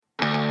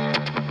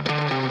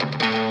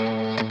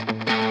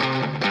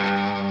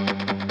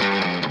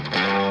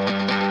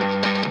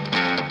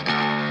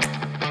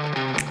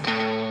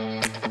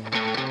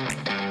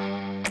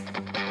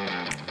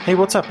Hey,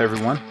 what's up,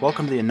 everyone?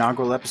 Welcome to the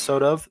inaugural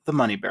episode of The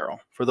Money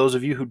Barrel. For those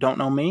of you who don't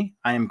know me,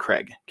 I am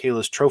Craig,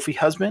 Kayla's trophy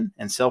husband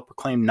and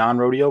self-proclaimed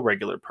non-rodeo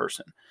regular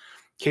person.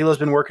 Kayla's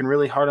been working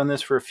really hard on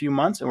this for a few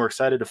months, and we're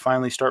excited to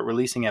finally start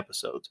releasing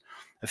episodes.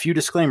 A few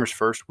disclaimers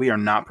first. We are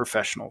not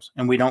professionals,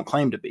 and we don't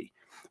claim to be.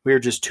 We are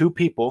just two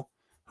people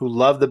who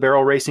love the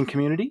barrel racing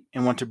community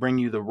and want to bring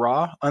you the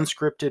raw,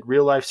 unscripted,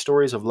 real-life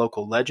stories of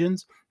local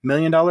legends,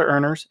 million-dollar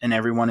earners, and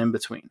everyone in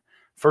between.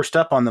 First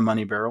up on The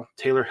Money Barrel,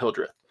 Taylor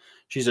Hildreth.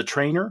 She's a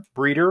trainer,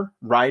 breeder,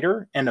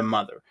 rider, and a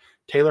mother.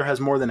 Taylor has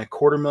more than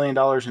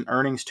 $250,000 in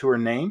earnings to her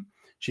name.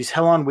 She's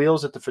hell on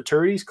wheels at the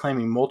futurities,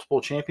 claiming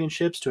multiple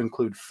championships to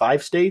include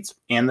 5 states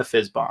and the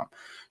Fizz Bomb.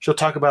 She'll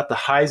talk about the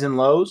highs and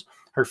lows,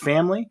 her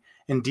family,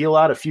 and deal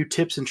out a few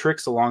tips and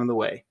tricks along the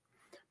way.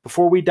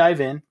 Before we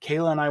dive in,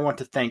 Kayla and I want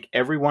to thank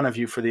every one of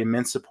you for the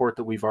immense support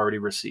that we've already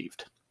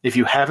received. If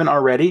you haven't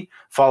already,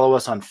 follow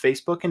us on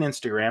Facebook and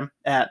Instagram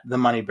at The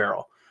Money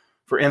Barrel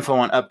for info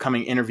on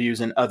upcoming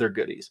interviews and other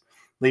goodies.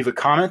 Leave a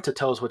comment to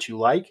tell us what you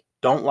like,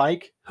 don't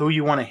like, who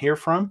you want to hear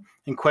from,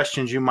 and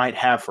questions you might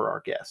have for our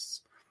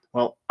guests.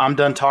 Well, I'm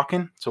done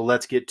talking, so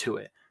let's get to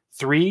it.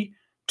 3,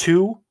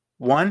 2,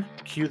 1,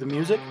 cue the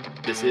music.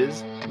 This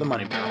is The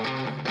Money Barrel.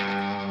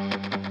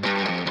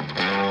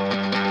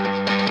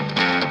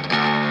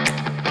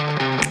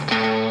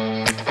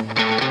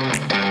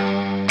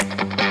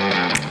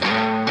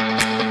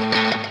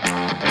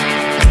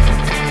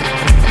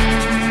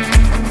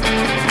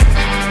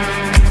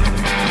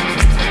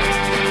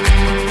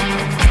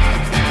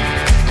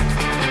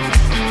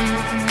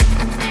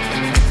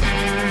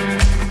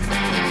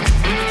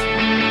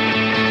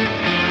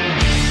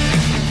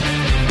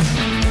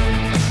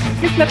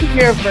 Let me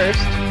hear first.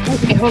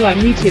 Okay, hold on.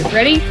 Me too.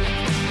 Ready?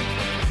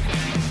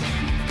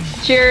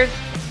 Cheers.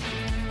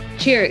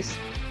 Cheers.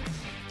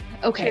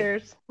 Okay.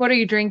 Cheers. What are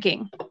you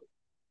drinking?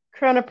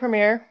 Corona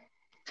Premier.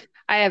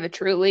 I have a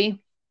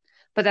Truly,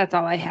 but that's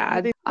all I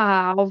had.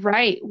 All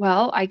right.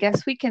 Well, I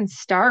guess we can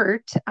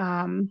start.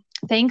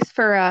 Thanks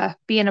for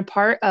being a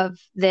part of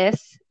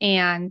this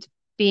and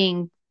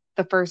being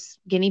the first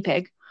guinea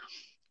pig.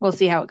 We'll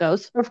see how it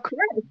goes. Of course.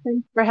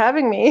 Thanks for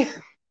having me.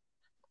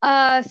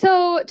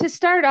 So to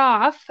start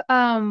off,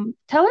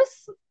 tell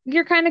us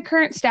your kind of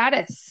current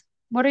status.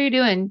 What are you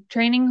doing?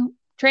 Training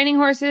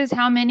horses?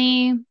 How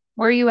many?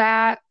 Where are you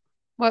at?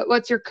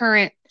 What's your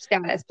current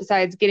status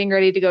besides getting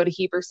ready to go to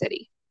Heber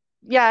City?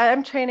 Yeah,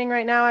 I'm training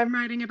right now. I'm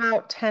riding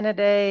about 10 a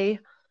day.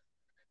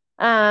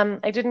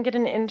 I didn't get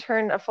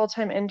a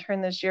full-time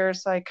intern this year,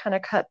 so I kind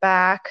of cut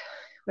back,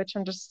 which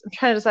I'm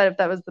trying to decide if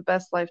that was the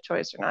best life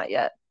choice or not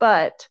yet.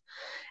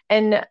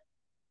 And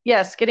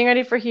yes, getting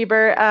ready for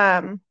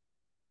Heber.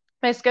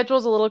 My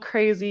schedule's a little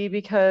crazy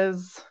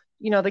because,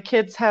 the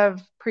kids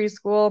have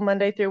preschool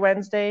Monday through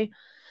Wednesday.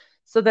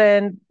 So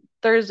then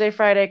Thursday,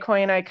 Friday,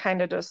 Coy and I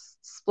kind of just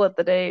split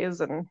the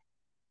days and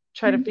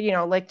try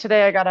to, like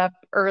today I got up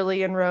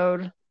early and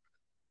rode.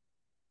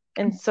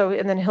 And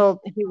then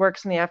he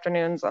works in the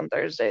afternoons on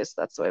Thursdays.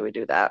 So that's the way we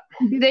do that.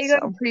 Do they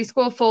go to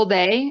preschool full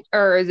day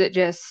or is it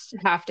just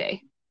half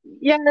day?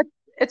 Yeah,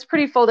 it's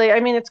pretty full day. I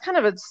mean, it's kind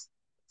of a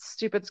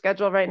stupid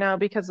schedule right now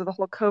because of the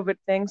whole COVID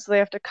thing. So they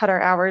have to cut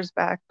our hours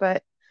back,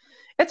 but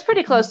it's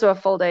pretty close to a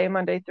full day,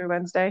 Monday through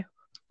Wednesday.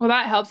 Well,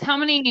 that helps. How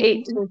many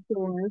 8 to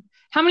 4.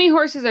 How many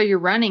horses are you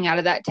running out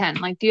of that 10?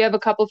 Like, do you have a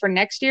couple for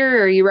next year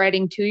or are you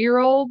riding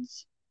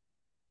 2-year-olds?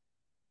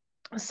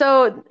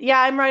 So yeah,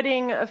 I'm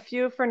riding a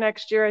few for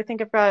next year. I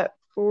think I've got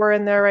 4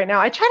 in there right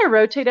now. I try to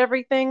rotate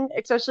everything,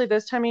 especially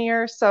this time of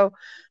year. So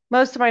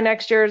most of my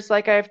next years,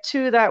 like I have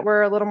 2 that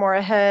were a little more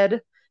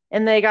ahead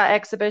and they got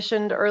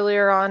exhibitioned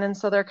earlier on. And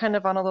so they're kind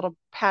of on a little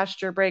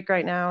pasture break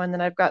right now. And then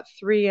I've got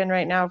 3 in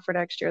right now for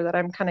next year that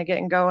I'm kind of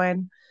getting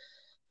going.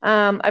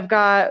 I've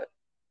got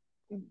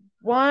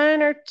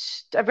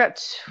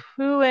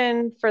 2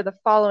 in for the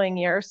following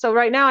year. So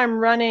right now I'm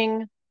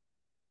running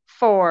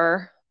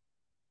 4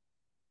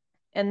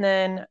 and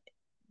then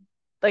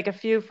like a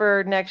few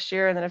for next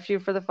year and then a few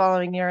for the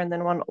following year and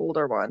then 1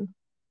 older one.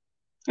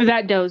 Is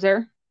that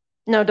Dozer?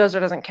 No, Dozer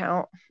doesn't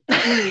count.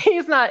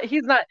 He's not.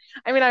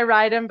 I mean, I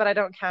ride him, but I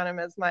don't count him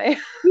as my.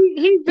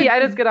 I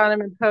just get on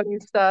him and pony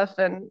stuff,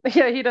 and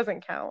yeah, he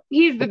doesn't count.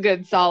 He's the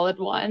good, solid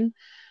one.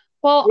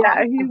 Well,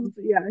 yeah,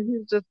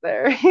 he's just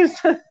there.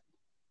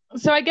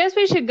 So I guess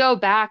we should go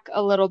back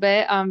a little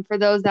bit. For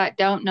those that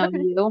don't know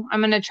you,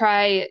 I'm gonna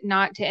try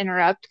not to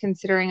interrupt,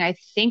 considering I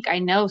think I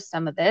know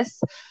some of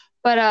this.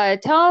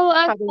 But tell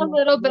us a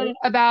little bit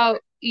about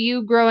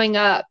you growing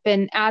up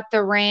and at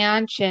the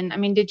ranch. And I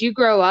mean, did you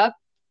grow up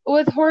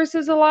with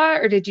horses a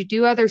lot or did you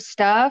do other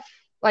stuff?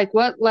 Like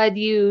what led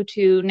you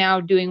to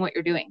now doing what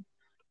you're doing?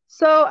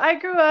 So I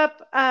grew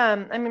up,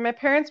 my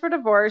parents were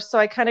divorced. So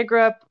I kind of grew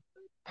up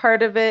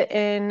part of it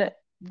in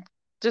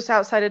just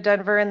outside of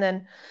Denver. And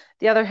then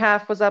the other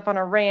half was up on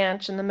a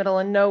ranch in the middle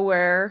of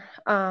nowhere,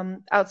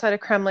 outside of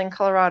Kremlin,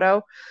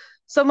 Colorado.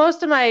 So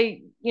most of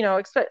my,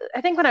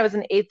 I think when I was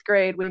in 8th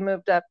grade, we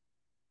moved up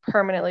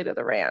permanently to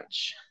the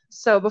ranch.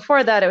 So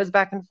before that, it was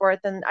back and forth.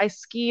 And I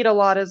skied a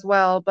lot as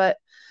well. But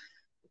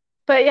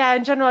But yeah,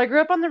 in general, I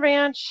grew up on the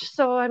ranch.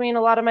 So, I mean,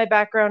 a lot of my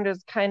background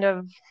is kind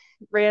of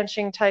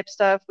ranching type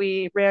stuff.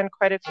 We ran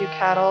quite a few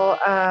cattle.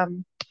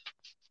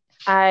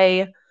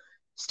 I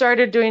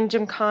started doing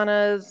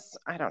gymkhanas,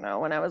 I don't know,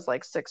 when I was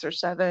like 6 or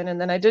 7. And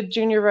then I did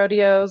junior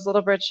rodeos,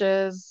 little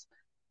britches,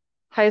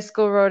 high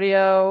school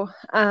rodeo.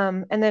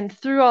 And then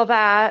through all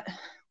that,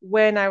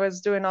 when I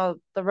was doing all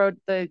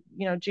the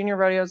junior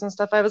rodeos and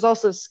stuff, I was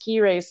also ski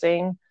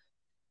racing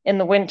in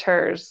the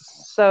winters.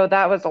 So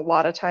that was a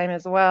lot of time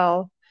as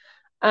well.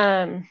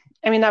 I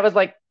mean, that was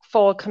like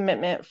full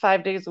commitment,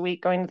 5 days a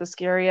week going to the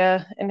ski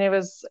area. And it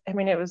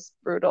was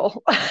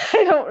brutal.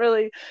 I don't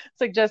really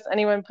suggest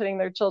anyone putting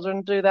their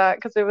children through that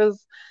because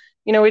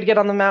we'd get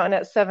on the mountain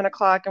at 7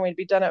 o'clock and we'd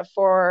be done at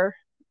 4.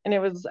 And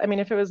if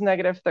it was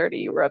 -30,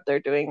 you were up there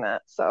doing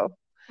that. So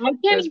I it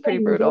can't was pretty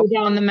even brutal. go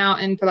down the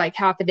mountain for like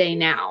half a day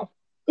now.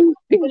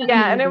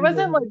 Yeah, and it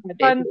wasn't like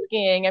fun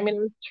skiing. I mean, it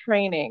was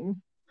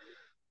training.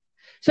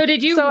 So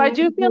did you I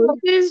do feel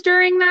horses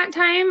during that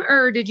time,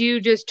 or did you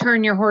just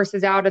turn your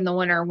horses out in the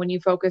winter when you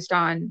focused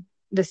on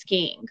the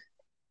skiing?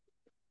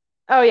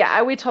 Oh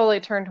yeah, we totally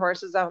turned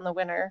horses out in the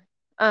winter.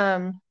 I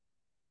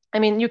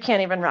mean, you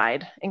can't even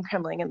ride in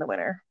Kremling in the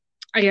winter.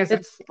 I guess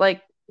it's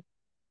like,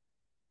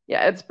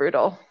 yeah, it's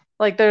brutal.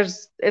 Like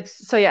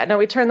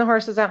we turned the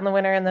horses out in the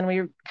winter and then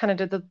we kind of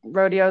did the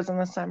rodeos in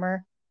the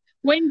summer.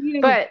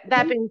 But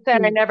that being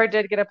said, I never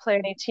did get to play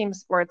any team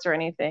sports or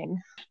anything.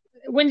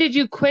 When did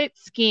you quit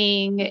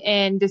skiing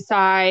and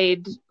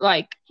decide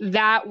like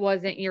that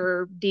wasn't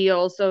your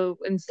deal? So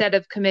instead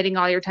of committing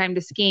all your time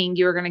to skiing,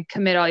 you were going to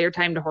commit all your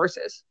time to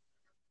horses.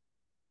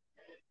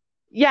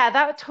 Yeah,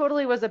 that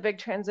totally was a big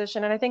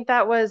transition. And I think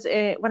that was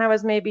when I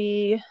was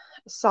maybe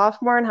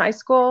sophomore in high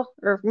school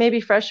or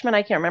maybe freshman,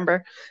 I can't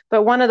remember.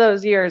 But one of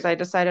those years I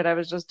decided I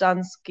was just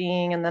done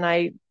skiing and then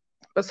I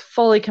was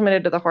fully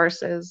committed to the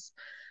horses.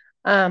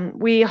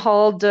 We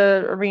hauled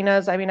the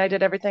arenas. I mean, I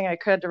did everything I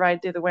could to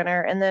ride through the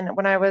winter. And then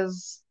when I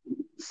was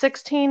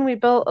 16, we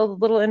built a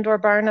little indoor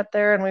barn up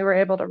there and we were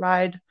able to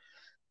ride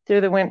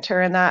through the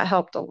winter and that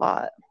helped a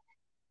lot.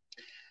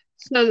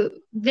 So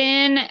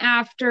then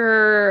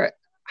after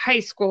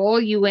high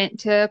school, you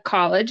went to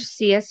college,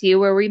 CSU,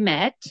 where we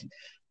met,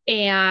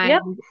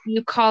 and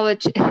you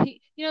college.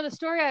 The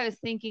story I was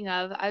thinking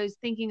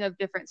of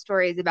different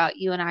stories about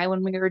you and I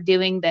when we were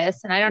doing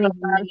this, and I don't even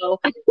know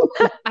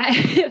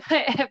if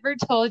I ever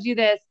told you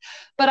this,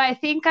 but I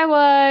think I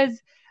was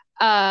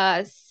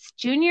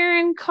junior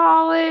in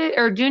college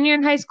or junior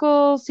in high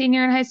school,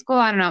 senior in high school.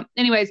 I don't know.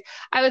 Anyways,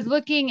 I was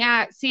looking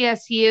at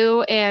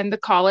CSU and the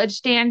college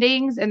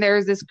standings, and there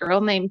was this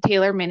girl named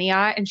Taylor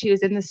Hildreth, and she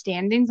was in the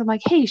standings. I'm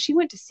like, hey, she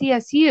went to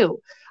CSU.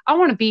 I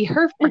want to be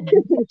her friend.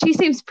 She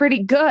seems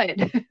pretty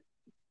good.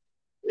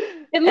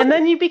 And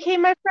then you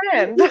became my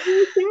friend.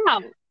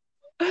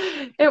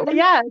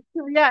 Yeah,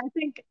 I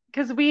think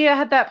because we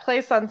had that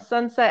place on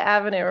Sunset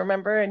Avenue,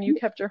 remember? And you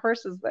kept your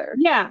horses there.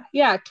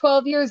 Yeah.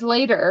 12 years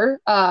later,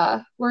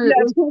 we're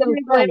 12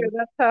 years later.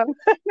 That's how.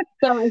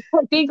 So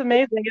it's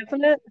amazing,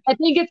 isn't it? I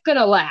think it's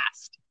gonna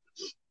last.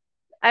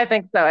 I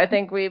think so. I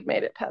think we've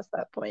made it past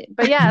that point.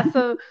 But yeah,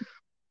 so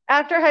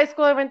after high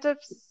school, I went to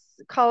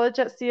college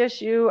at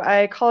CSU.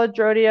 I college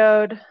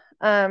rodeoed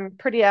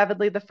pretty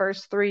avidly the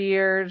first 3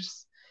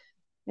 years.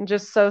 And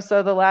just so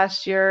the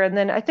last year. And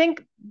then I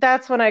think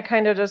that's when I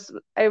kind of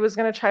I was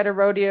going to try to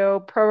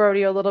pro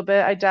rodeo a little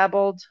bit. I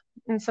dabbled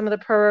in some of the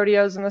pro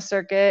rodeos in the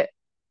circuit.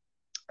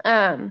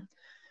 I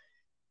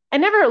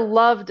never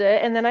loved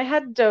it. And then I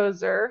had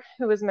Dozer,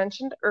 who was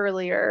mentioned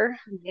earlier.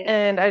 Yeah.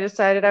 And I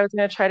decided I was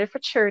going to try to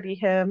futurity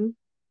him.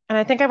 And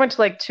I think I went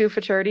to like 2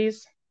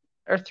 futurities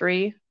or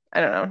 3.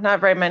 I don't know,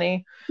 not very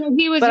many. So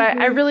he was but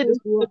I really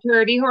just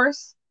futurity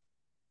horse.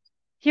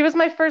 He was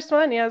my first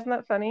one. Yeah, isn't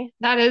that funny?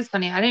 That is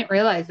funny. I didn't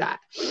realize that.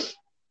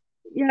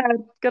 Yeah,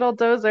 good old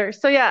Dozer.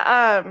 So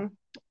yeah,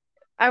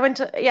 I went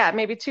to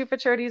maybe 2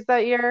 futurities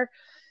that year,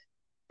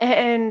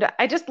 and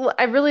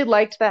I really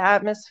liked the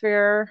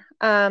atmosphere.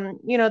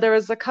 There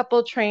was a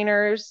couple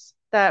trainers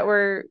that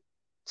were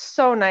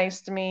so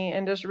nice to me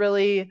and just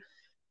really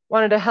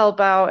wanted to help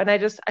out, and I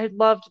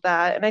loved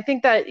that. And I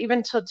think that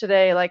even till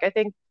today, like I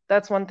think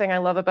that's one thing I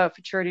love about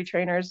futurity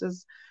trainers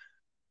is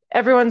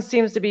everyone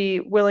seems to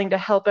be willing to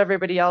help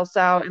everybody else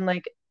out. And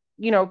like,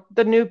 the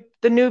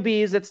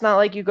newbies, it's not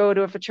like you go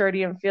to a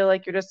futurity and feel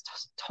like you're just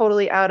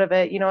totally out of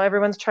it.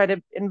 Everyone's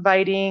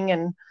inviting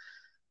and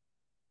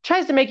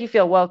tries to make you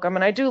feel welcome.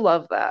 And I do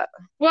love that.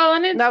 Well,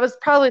 and that was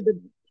probably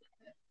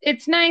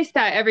it's nice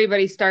that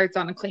everybody starts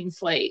on a clean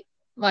slate.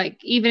 Like,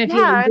 even if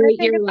you had a great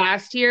year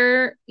last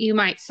year, you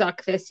might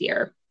suck this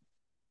year.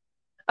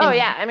 Oh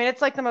yeah. I mean,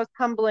 it's like the most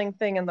humbling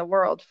thing in the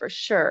world for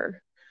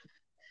sure.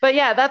 But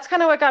yeah, that's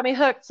kind of what got me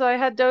hooked. So I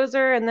had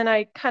Dozer and then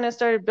I kind of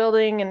started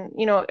building and,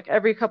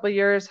 every couple of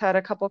years had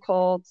a couple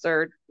colts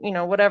or,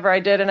 whatever I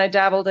did and I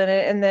dabbled in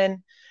it. And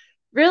then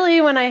really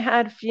when I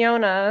had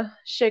Fiona,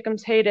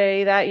 Shakeham's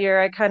heyday that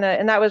year,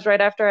 and that was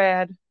right after I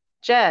had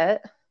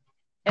Jet.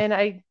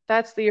 And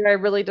that's the year I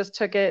really just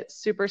took it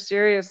super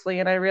seriously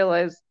and I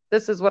realized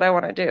this is what I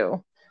want to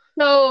do.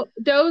 So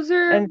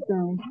Dozer And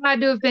so,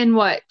 had to have been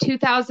what,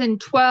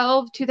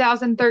 2012,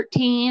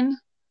 2013?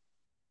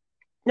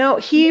 no,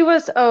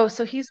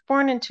 so he's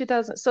born in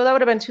 2000. So that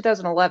would have been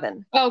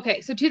 2011.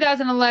 Okay, so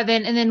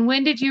 2011. And then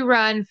when did you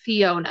run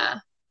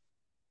Fiona?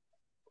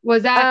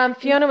 Was that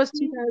Fiona was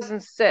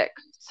 2006.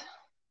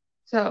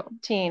 so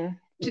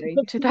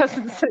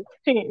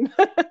 2016.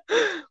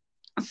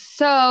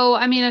 So,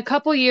 I mean, a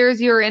couple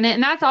years you were in it,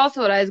 and that's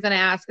also what I was going to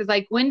ask is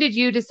like, when did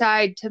you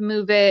decide to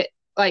move it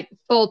like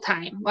full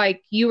time?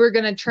 Like you were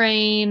going to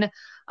train,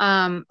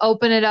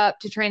 open it up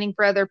to training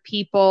for other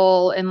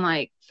people, and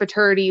like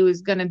futurity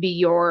was going to be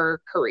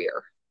your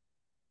career.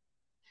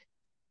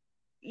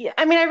 Yeah,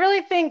 I mean, I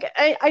really think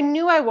I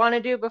knew I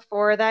wanted to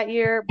before that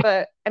year,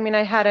 but I mean,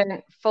 I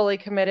hadn't fully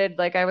committed.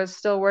 Like I was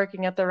still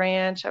working at the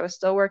ranch. I was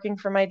still working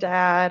for my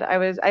dad. I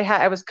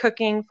was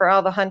cooking for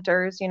all the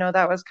hunters.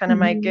 That was kind of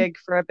my gig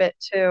for a bit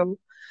too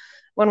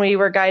when we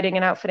were guiding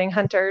and outfitting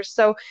hunters.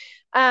 So,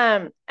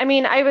 I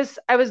mean, I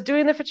was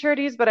doing the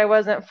futurities, but I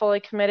wasn't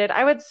fully committed.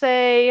 I would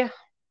say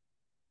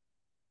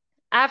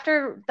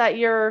after that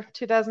year,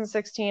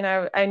 2016,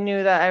 I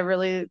knew that I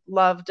really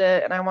loved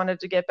it and I wanted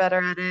to get better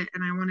at it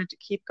and I wanted to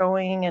keep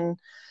going. And,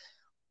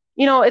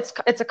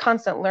 it's a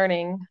constant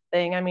learning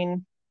thing. I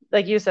mean,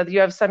 like you said,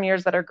 you have some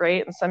years that are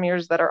great and some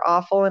years that are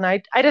awful. And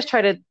I just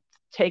try to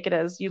take it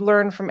as you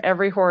learn from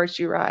every horse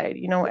you ride.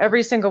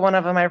 Every single one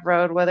of them I've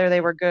rode, whether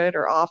they were good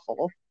or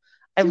awful,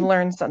 I've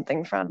learned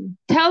something from.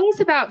 Tell us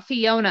about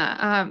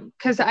Fiona,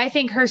 because I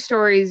think her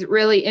story is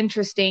really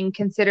interesting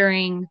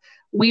considering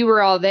we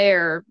were all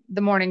there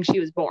the morning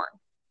she was born.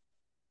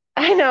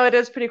 I know it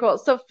is pretty cool.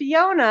 So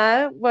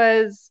Fiona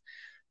was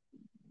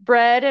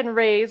bred and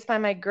raised by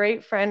my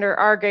great friend or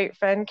our great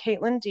friend,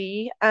 Caitlin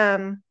D.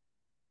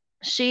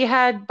 She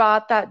had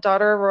bought that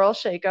daughter of Royal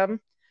Shakeham.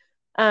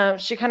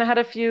 She kind of had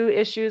a few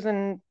issues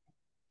and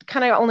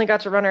kind of only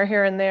got to run her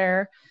here and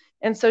there.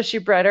 And so she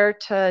bred her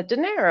to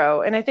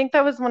Dinero. And I think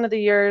that was one of the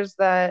years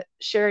that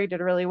Sherry did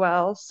really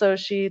well. So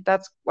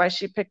that's why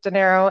she picked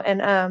Dinero.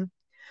 And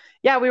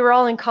yeah, we were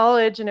all in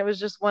college and it was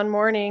just one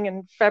morning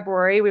in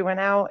February. We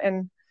went out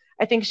and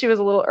I think she was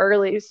a little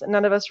early. So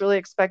none of us really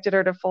expected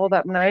her to foal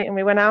that night. And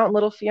we went out and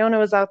little Fiona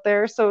was out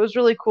there. So it was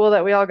really cool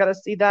that we all got to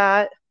see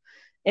that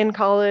in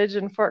college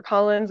in Fort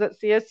Collins at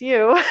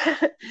CSU.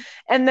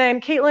 And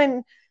then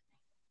Caitlin,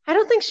 I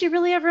don't think she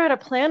really ever had a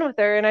plan with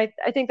her. And I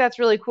think that's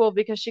really cool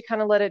because she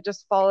kind of let it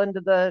just fall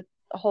into the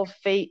whole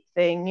fate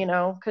thing,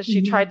 because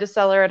she tried to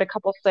sell her at a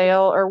couple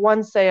sale or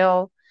one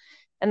sale.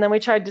 And then we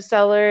tried to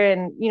sell her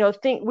and,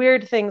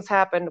 weird things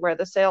happened where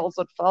the sales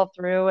would fall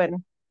through. And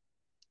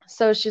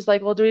so she's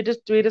like, well, do we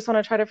just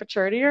want to try to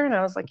futurity her? And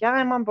I was like, yeah,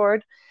 I'm on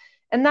board.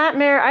 And that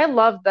mare, I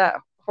loved that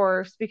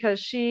horse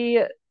because she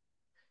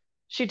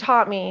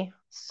taught me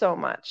so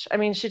much. I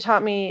mean, she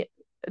taught me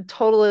a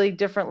totally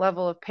different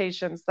level of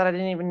patience that I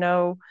didn't even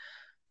know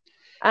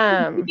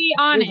to be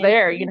honest, was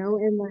there,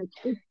 and like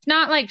it's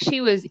not like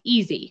she was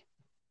easy.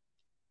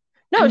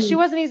 No, she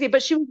wasn't easy,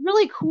 but she was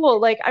really cool.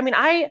 Like, I mean,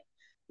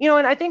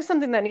 and I think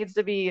something that needs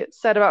to be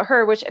said about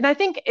her, and I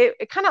think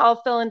it kind of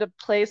all fell into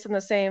place in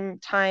the same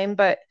time,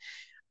 but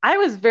I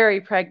was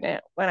very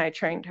pregnant when I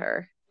trained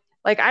her.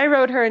 Like, I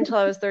rode her until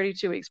I was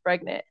 32 weeks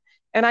pregnant.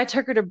 And I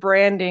took her to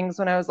brandings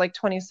when I was like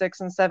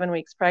 26 and 7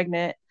 weeks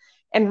pregnant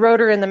and rode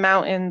her in the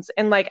mountains.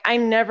 And like, I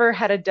never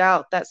had a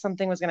doubt that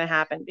something was going to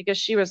happen because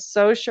she was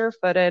so sure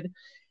footed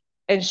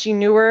and she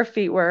knew where her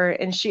feet were.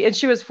 And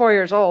she was 4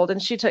 years old and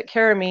she took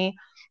care of me.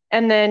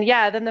 And then,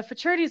 then the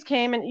futurities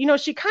came and,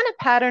 she kind of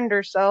patterned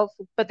herself.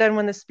 But then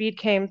when the speed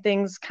came,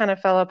 things kind of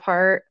fell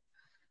apart.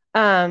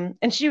 And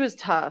she was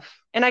tough.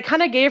 And I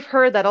kind of gave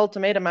her that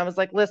ultimatum. I was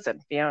like,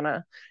 listen,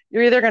 Fiona,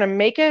 you're either going to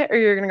make it or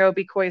you're going to go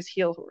be Coy's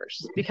heel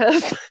horse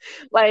because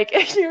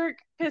like you're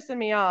pissing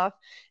me off.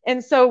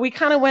 And so we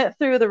kind of went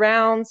through the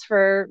rounds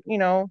for,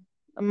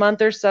 a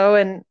month or so.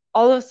 And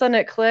all of a sudden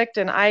it clicked.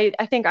 And I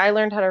think I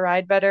learned how to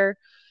ride better.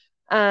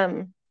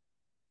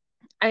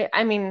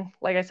 I mean,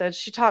 like I said,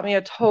 she taught me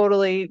a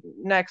totally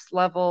next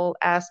level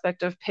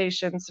aspect of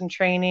patience and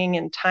training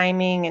and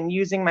timing and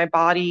using my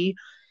body.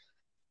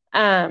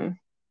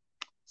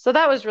 So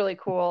that was really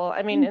cool.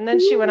 I mean, and then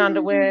she went on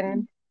to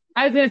win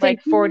I was gonna say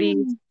like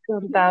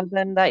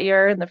 40,000 that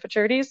year in the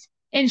futurities.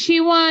 And she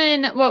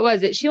won, what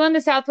was it? She won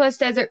the Southwest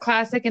Desert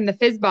Classic and the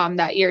Fizz Bomb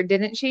that year,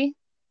 didn't she?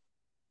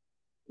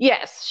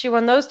 Yes, she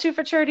won those two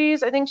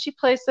futurities. I think she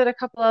placed at a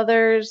couple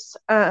others.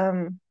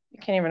 I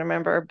can't even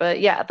remember,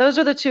 but yeah, those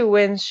are the two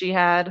wins she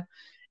had.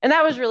 And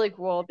that was really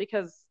cool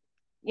because,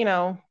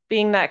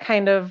 being that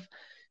kind of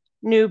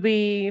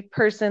newbie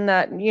person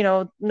that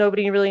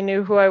nobody really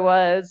knew who I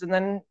was, and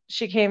then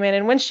she came in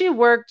and when she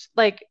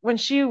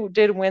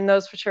did win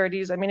those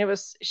futurities, I mean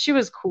she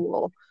was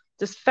cool,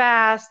 just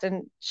fast,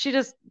 and she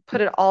just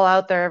put it all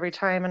out there every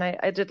time, and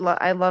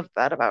I loved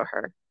that about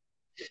her.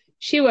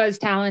 She was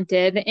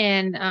talented,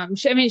 and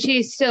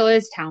she still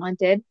is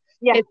talented.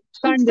 Yeah,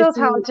 she's still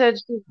talented.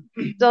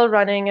 She's still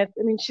running.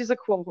 She's a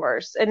cool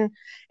horse. And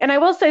I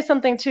will say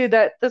something too,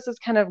 that this is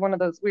kind of one of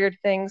those weird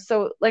things.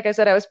 So like I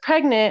said, I was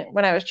pregnant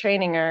when I was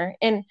training her.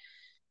 And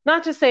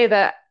not to say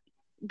that,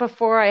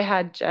 before I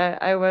had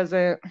Jet, I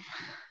wasn't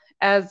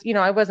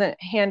I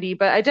wasn't handy,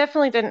 but I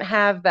definitely didn't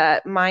have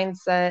that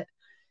mindset.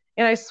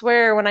 And I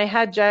swear when I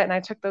had Jet and I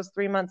took those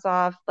 3 months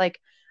off, like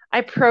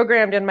I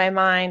programmed in my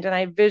mind and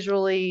I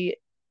visually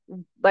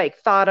like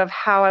thought of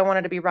how I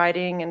wanted to be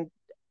riding,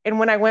 and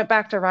when I went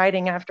back to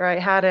riding after I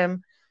had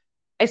him,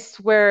 I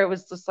swear it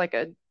was just like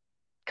a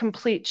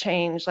complete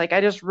change. Like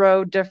I just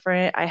rode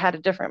different. I had a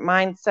different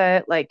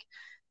mindset. Like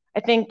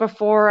I think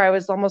before I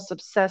was almost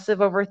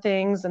obsessive over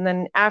things, and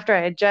then after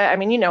I had Jet, I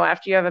mean,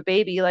 after you have a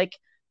baby, like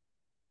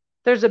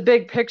there's a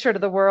big picture to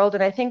the world,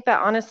 and I think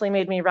that honestly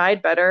made me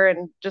ride better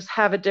and just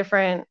have a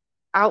different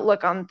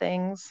outlook on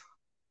things.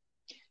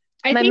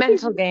 I My think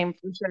mental game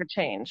for sure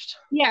changed.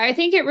 yeah, I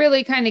think it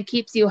really kind of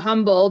keeps you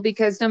humble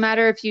because no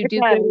matter if you It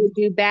do good or does.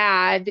 do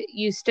bad,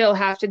 you still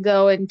have to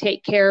go and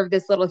take care of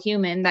this little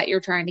human that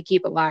you're trying to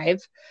keep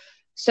alive.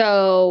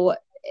 So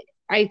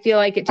I feel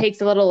like it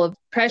takes a little of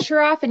pressure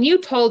off. And you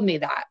told me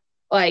that,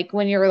 like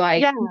when you were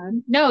like, Yeah.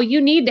 no, you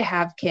need to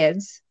have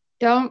kids.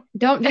 Don't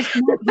just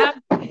not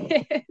have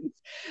kids.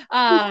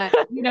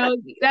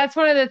 That's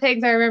one of the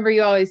things I remember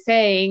you always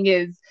saying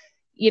is,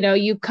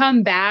 you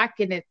come back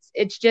and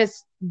it's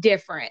just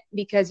different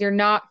because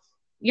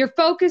you're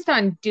focused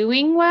on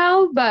doing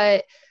well,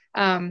 but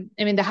I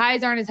mean the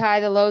highs aren't as high,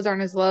 the lows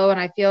aren't as low, and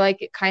I feel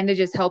like it kind of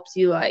just helps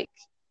you like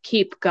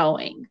keep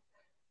going.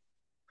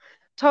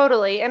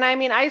 Totally. And I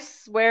mean, I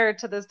swear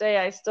to this day,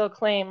 I still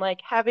claim like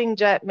having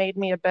Jet made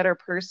me a better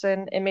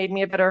person. It made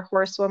me a better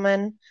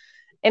horsewoman.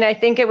 And I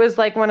think it was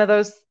like one of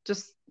those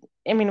just,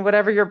 I mean,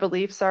 whatever your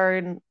beliefs are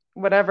and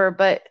whatever,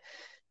 but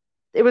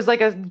it was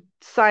like a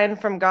sign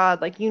from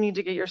God, like you need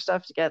to get your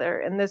stuff together.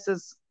 And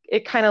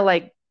it kind of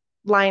like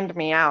lined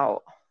me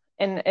out.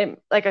 And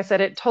like I said,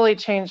 it totally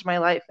changed my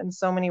life in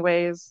so many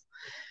ways.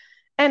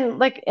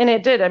 And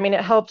it did. I mean,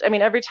 it helped. I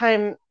mean, every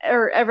time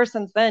or ever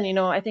since then,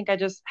 I think I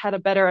just had a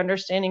better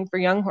understanding for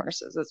young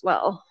horses as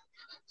well.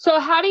 So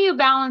how do you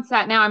balance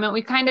that now? I mean,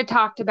 we kind of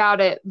talked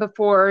about it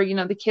before,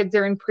 the kids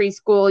are in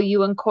preschool,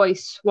 you and Koi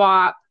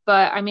swap,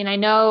 but I mean, I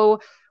know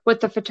with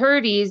the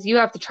fraternities, you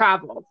have to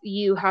travel.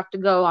 You have to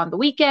go on the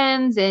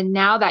weekends, and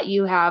now that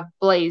you have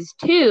Blaze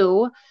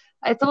too,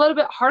 it's a little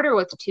bit harder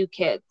with two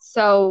kids.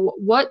 So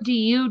what do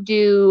you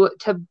do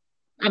to,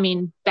 I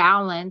mean,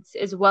 balance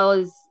as well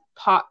as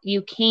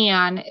you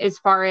can as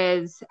far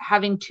as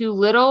having two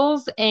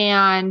littles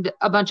and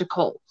a bunch of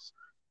colts?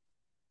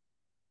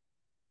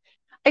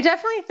 I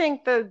definitely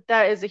think that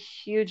that is a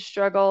huge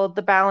struggle,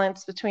 the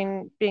balance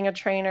between being a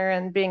trainer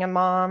and being a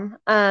mom.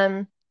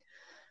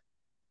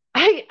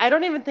 I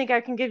don't even think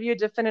I can give you a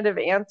definitive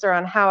answer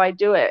on how I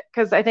do it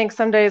because I think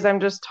some days I'm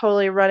just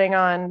totally running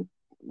on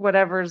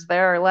whatever's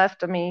there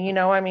left of me.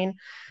 I mean,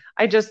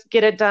 I just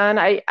get it done.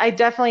 I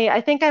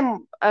think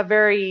I'm a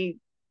very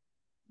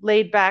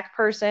laid back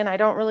person. I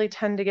don't really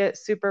tend to get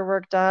super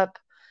worked up.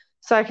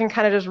 So I can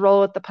kind of just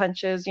roll with the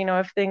punches,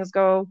 if things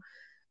go.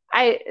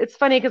 It's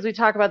funny because we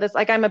talk about this.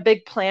 Like I'm a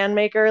big plan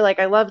maker.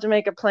 Like I love to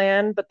make a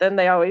plan, but then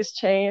they always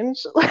change.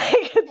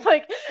 Like it's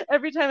like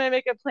every time I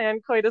make a plan,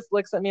 Coitus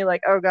looks at me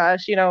like, "Oh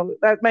gosh,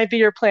 that might be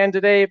your plan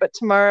today, but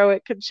tomorrow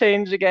it could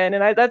change again."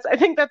 And I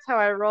think that's how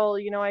I roll.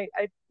 I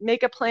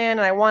make a plan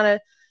and I want to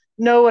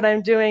know what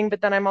I'm doing, but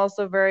then I'm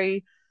also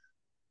very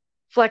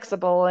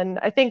flexible, and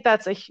I think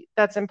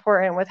that's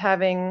important with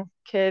having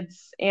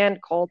kids and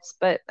colts.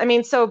 But I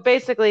mean, so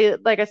basically,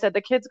 like I said,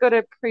 the kids go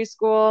to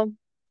preschool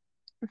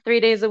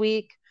 3 days a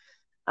week.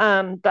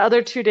 The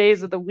other 2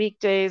 days of the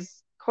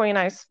weekdays, Coy and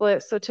I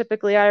split. So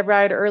typically I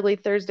ride early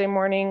Thursday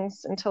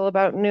mornings until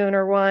about noon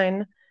or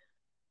 1,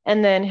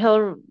 and then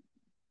he'll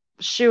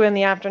shoe in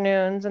the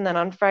afternoons. And then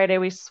on Friday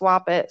we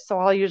swap it. So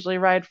I'll usually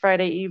ride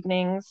Friday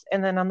evenings.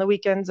 And then on the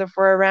weekends, if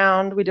we're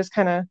around, we just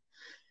kind of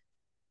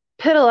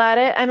piddle at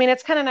it. I mean,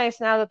 it's kind of nice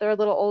now that they're a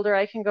little older.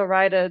 I can go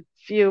ride a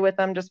few with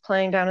them just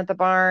playing down at the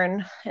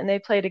barn, and they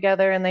play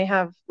together, and they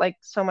have like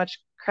so much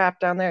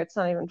crap down there. It's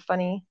not even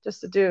funny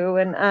just to do.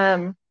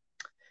 And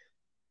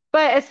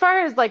but as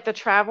far as like the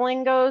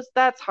traveling goes,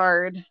 that's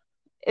hard.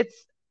 It's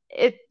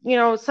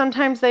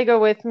sometimes they go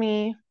with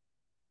me.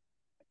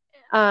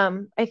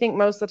 I think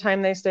most of the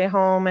time they stay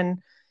home and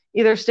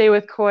either stay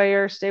with Koi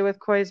or stay with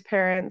Koi's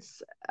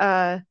parents.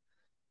 And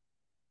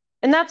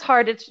that's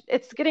hard.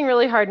 It's getting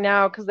really hard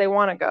now because they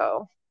want to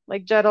go.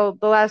 Like the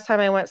last time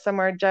I went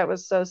somewhere, Jet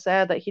was so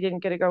sad that he didn't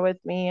get to go with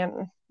me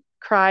and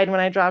cried when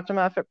I dropped him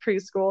off at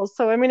preschool.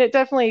 So I mean, it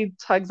definitely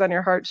tugs on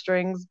your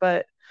heartstrings,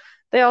 but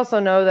they also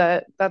know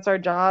that that's our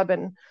job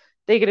and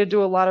they get to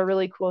do a lot of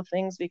really cool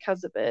things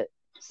because of it.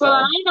 So.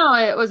 Well, I know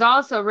it was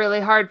also really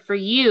hard for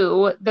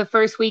you the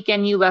first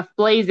weekend you left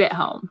Blaze at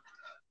home.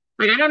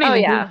 Like, I don't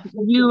even think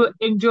you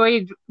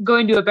enjoyed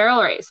going to a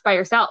barrel race by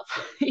yourself.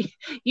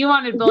 You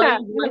wanted Blaze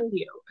with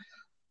you.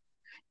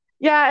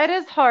 Yeah, it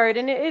is hard.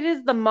 And it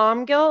is the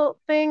mom guilt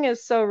thing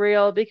is so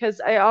real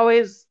because I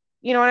always,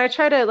 and I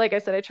try to, like I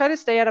said, I try to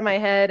stay out of my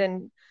head,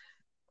 and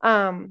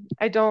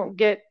I don't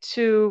get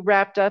too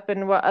wrapped up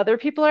in what other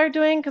people are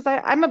doing because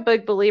I'm a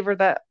big believer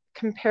that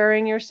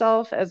comparing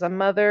yourself as a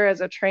mother,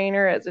 as a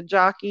trainer, as a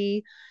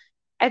jockey,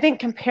 I think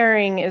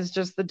comparing is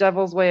just the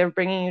devil's way of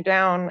bringing you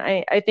down.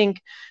 I think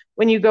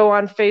when you go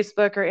on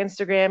Facebook or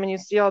Instagram and you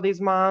see all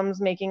these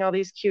moms making all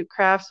these cute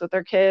crafts with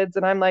their kids,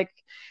 and I'm like,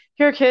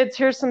 here, kids,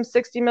 here's some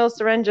 60 mil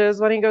syringes.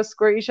 Why don't you go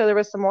squirt each other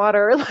with some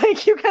water?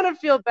 Like, you kind of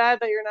feel bad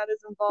that you're not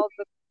as involved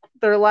with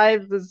their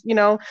lives as,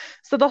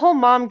 so the whole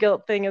mom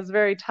guilt thing is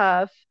very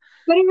tough.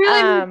 But it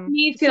really makes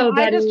me feel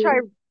better. I just try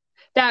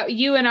that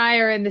you and I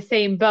are in the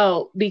same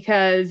boat,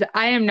 because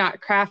I am not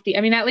crafty.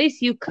 I mean, at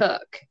least you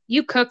cook.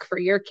 You cook for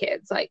your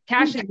kids. Like,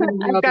 Cash is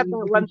I've got that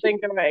one thing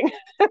going.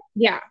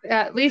 Yeah,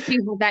 at least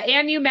you have that,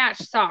 and you match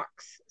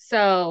socks.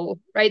 So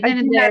right then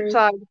and there,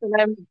 socks,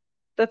 and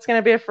that's going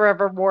to be a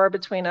forever war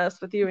between us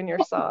with you and your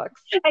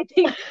socks. I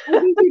think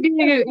you're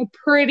doing a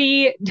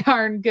pretty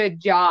darn good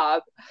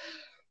job.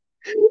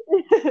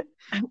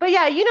 But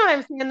yeah, you know what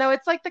I'm saying, though.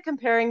 It's like the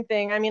comparing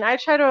thing. I mean, I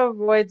try to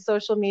avoid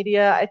social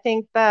media. I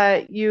think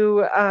that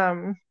you,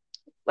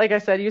 like I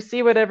said, you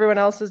see what everyone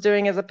else is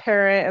doing as a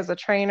parent, as a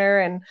trainer.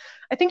 And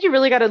I think you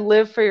really got to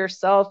live for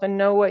yourself and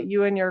know what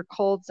you and your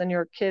colts and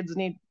your kids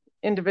need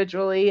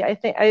individually. I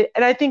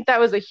think that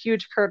was a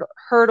huge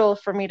hurdle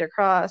for me to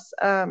cross.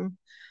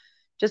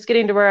 Just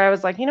getting to where I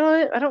was like, you know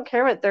what? I don't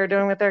care what they're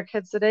doing with their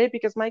kids today,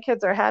 because my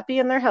kids are happy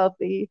and they're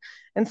healthy.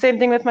 And same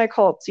thing with my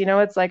colts.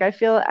 It's like, I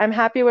feel I'm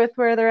happy with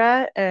where they're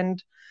at.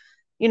 And,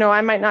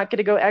 I might not get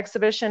to go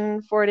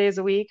exhibition 4 days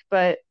a week,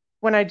 but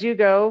when I do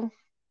go,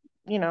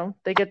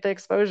 they get the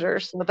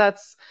exposure. So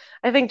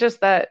I think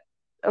just that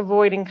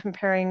avoiding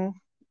comparing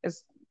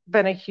has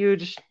been a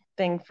huge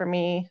thing for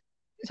me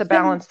to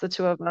balance the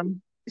two of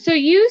them. So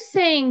you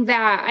saying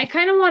that, I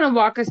kind of want to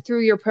walk us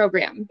through your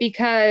program,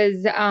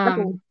 because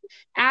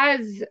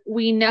as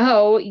we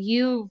know,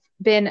 you've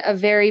been a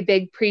very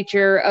big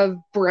preacher of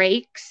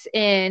breaks,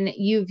 and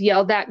you've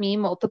yelled at me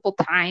multiple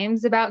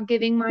times about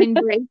giving mine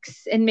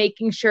breaks and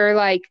making sure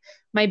like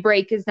my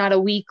break is not a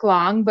week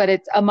long, but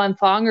it's a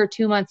month long or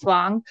 2 months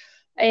long.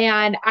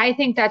 And I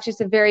think that's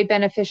just a very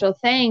beneficial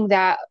thing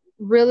that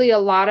really a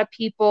lot of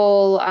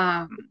people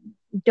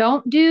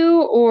don't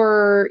do,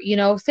 or,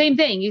 same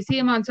thing. You see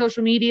them on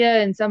social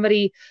media and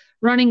somebody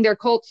running their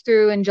colts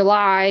through in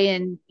July,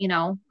 and,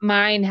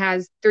 mine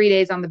has 3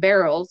 days on the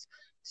barrels.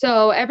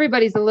 So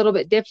everybody's a little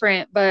bit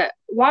different, but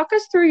walk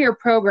us through your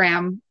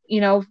program,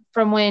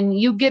 from when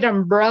you get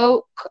them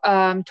broke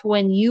to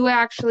when you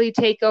actually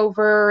take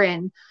over,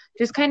 and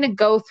just kind of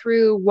go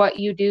through what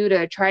you do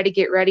to try to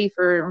get ready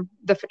for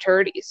the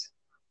fraternities.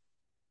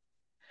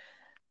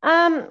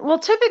 Well,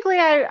 typically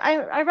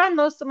I run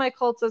most of my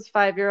colts as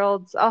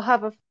 5-year-olds. I'll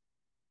have a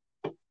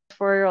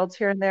 4-year-olds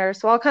here and there.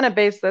 So I'll kind of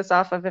base this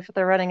off of if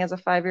they're running as a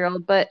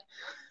 5-year-old, but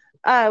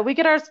we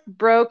get ours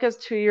broke as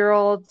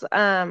 2-year-olds.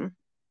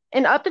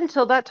 And up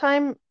until that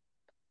time,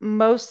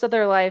 most of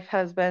their life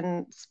has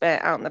been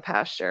spent out in the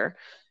pasture.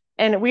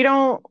 And we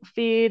don't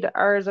feed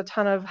ours a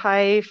ton of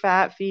high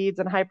fat feeds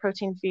and high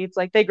protein feeds.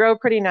 Like, they grow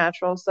pretty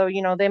natural. So,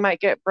 they might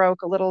get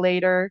broke a little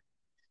later,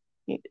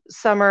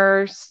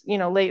 summer,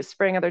 late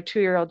spring of their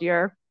 2-year-old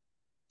year.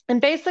 And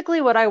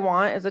basically what I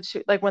want is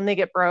like when they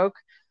get broke,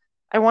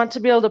 I want to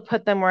be able to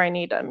put them where I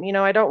need them.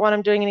 I don't want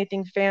them doing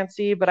anything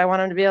fancy, but I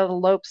want them to be able to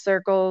lope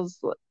circles,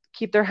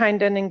 keep their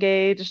hind end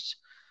engaged,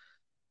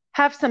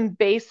 have some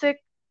basic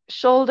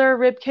shoulder,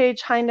 rib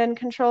cage, hind end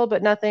control,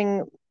 but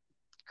nothing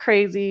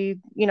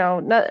crazy.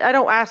 I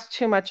don't ask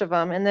too much of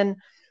them. And then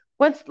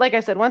once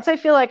I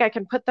feel like I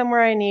can put them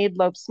where I need,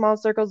 lope small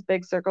circles,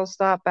 big circles,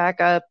 stop,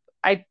 back up,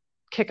 I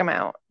kick them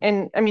out.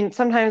 And I mean,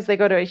 sometimes they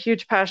go to a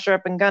huge pasture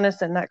up in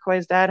Gunnison that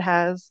Coy's dad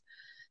has,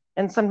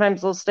 and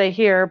sometimes they'll stay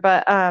here,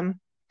 but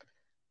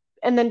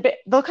and then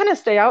they'll kind of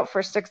stay out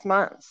for 6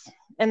 months.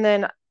 And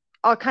then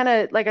I'll kind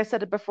of, like I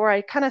said before,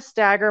 I kind of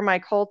stagger my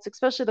colts,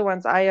 especially the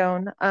ones I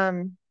own,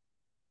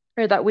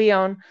 or that we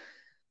own.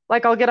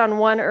 Like, I'll get on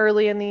one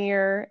early in the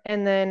year,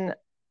 and then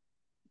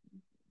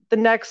the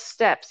next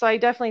step. So I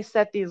definitely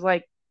set these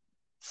like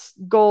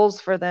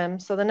goals for them.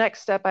 So the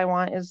next step I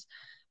want is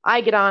I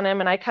get on them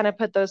and I kind of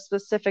put those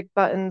specific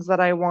buttons that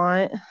I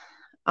want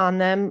on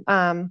them,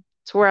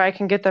 to where I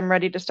can get them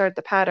ready to start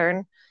the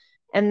pattern.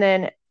 And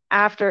then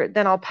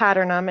then I'll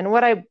pattern them. And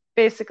what I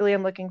basically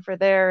am looking for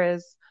there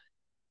is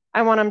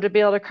I want them to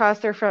be able to cross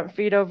their front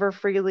feet over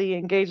freely,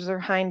 engage their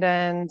hind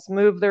ends,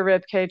 move their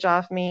rib cage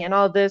off me, and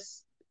all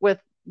this with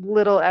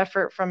little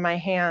effort from my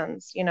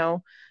hands,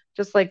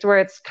 just like to where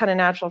it's kind of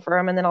natural for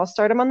them. And then I'll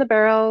start them on the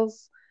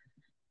barrels.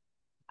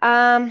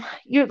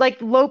 You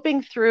like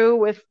loping through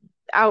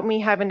without me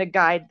having to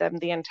guide them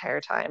the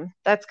entire time.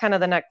 That's kind of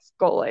the next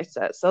goal I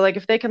set. So like,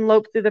 if they can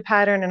lope through the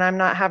pattern and I'm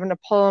not having to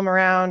pull them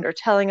around or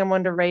telling them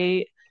when to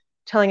rate,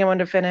 telling them when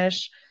to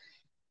finish.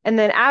 And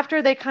then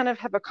after they kind of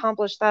have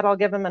accomplished that, I'll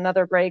give them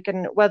another break.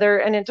 And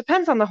it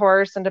depends on the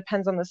horse and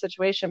depends on the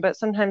situation, but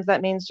sometimes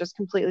that means just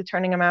completely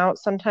turning them out.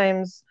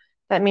 Sometimes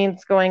that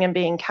means going and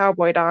being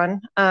cowboyed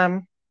on.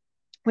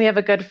 We have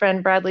a good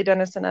friend, Bradley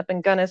Dennison, up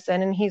in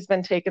Gunnison, and he's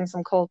been taking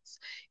some colts.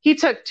 He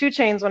took 2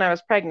 chains when I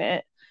was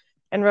pregnant,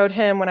 and rode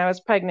him when I was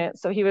pregnant.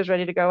 So he was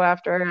ready to go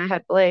after I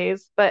had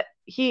Blaze. But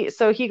he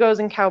goes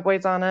and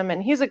cowboys on him,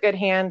 and he's a good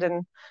hand,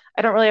 and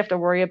I don't really have to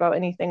worry about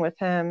anything with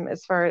him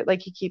as far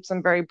like he keeps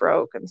him very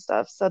broke and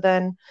stuff. So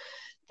then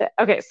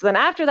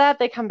after that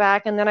they come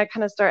back, and then I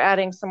kind of start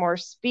adding some more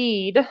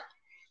speed.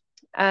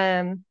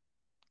 Kind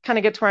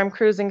of get to where I'm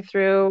cruising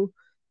through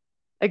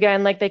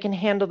again, like they can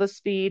handle the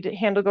speed,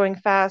 handle going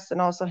fast,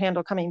 and also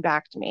handle coming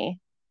back to me.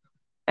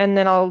 And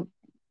then I'll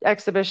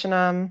exhibition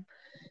them.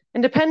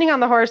 And depending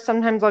on the horse,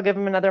 sometimes I'll give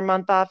them another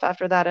month off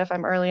after that if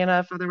I'm early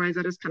enough. Otherwise,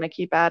 I just kind of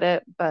keep at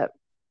it. But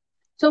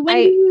so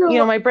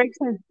when my breaks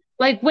are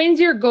like,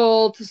 when's your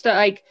goal to start?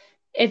 Like,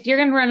 if you're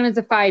gonna run them as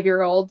a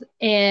 5-year-old,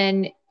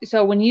 and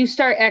so when you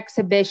start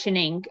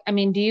exhibitioning, I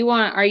mean,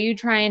 are you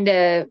trying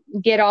to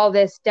get all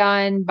this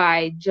done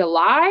by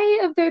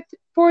July of the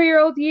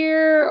 4-year-old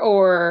year,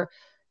 or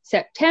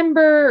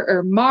September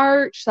or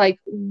March? Like,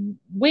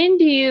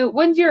 when's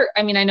your,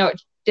 I mean, I know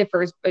it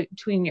differs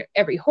between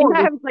every horse.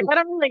 Yeah,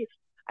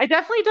 I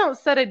definitely don't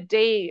set a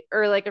date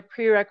or like a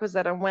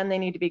prerequisite on when they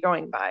need to be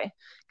going by,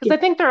 because I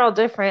think they're all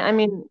different. I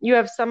mean, you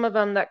have some of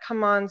them that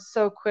come on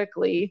so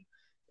quickly,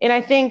 and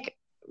I think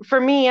for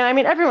me, I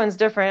mean, everyone's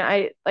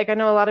different. I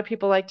know a lot of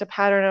people like to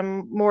pattern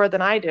them more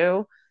than I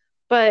do,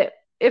 but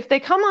if they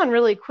come on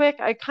really quick,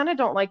 I kind of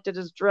don't like to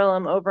just drill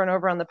them over and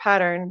over on the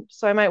pattern.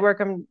 So I might work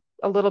them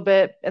a little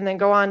bit and then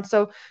go on.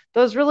 So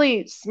those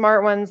really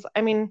smart ones,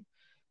 I mean,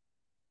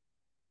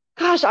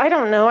 gosh, I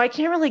don't know. I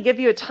can't really give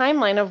you a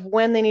timeline of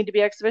when they need to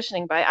be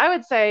exhibitioning by. I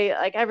would say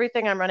like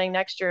everything I'm running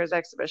next year is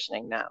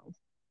exhibitioning now.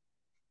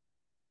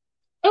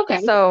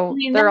 Okay. So I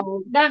mean,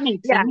 that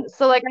makes sense. Yeah.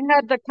 So like I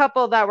had the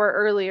couple that were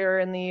earlier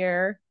in the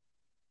year,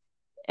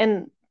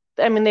 and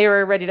I mean they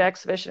were ready to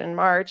exhibition in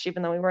March,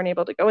 even though we weren't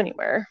able to go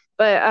anywhere.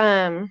 But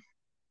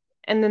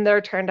and then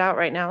they're turned out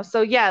right now.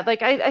 So yeah,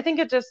 like I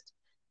think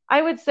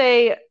I would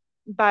say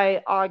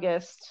by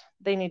August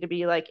they need to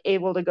be like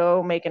able to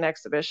go make an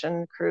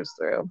exhibition cruise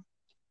through.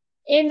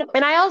 And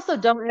I also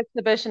don't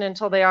exhibition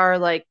until they are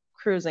like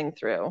cruising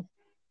through.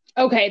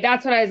 Okay,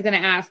 that's what I was going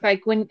to ask.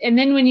 Like when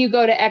you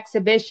go to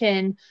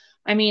exhibition,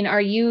 I mean, are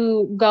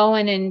you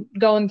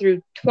going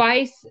through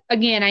twice?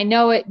 Again, I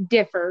know it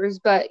differs,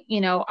 but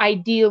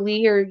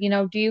ideally, or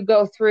do you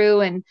go through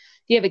and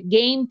do you have a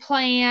game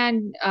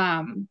plan?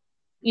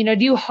 Do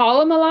you haul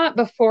them a lot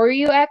before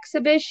you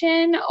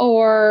exhibition,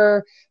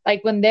 or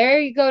like when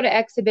you go to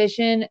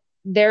exhibition,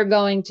 they're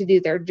going to do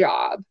their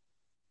job?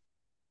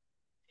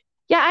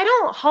 Yeah, I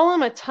don't haul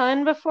them a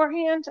ton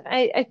beforehand.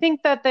 I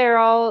think that they're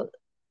all,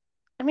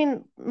 I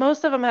mean,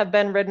 most of them have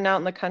been ridden out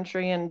in the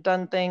country and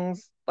done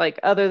things like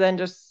other than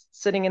just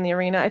sitting in the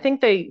arena. I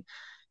think they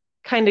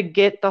kind of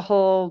get the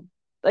whole,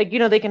 like,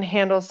 they can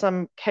handle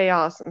some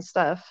chaos and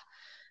stuff.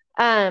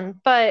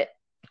 But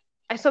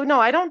no,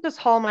 I don't just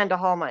haul mine to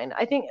haul mine.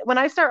 I think when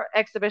I start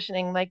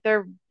exhibitioning, like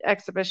they're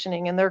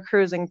exhibitioning and they're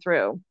cruising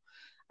through.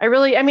 I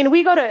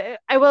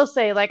will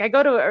say, like, I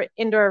go to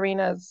indoor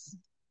arenas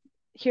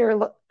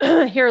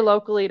here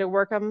locally to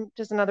work them,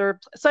 just another.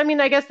 So, I mean,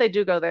 I guess they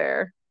do go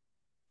there.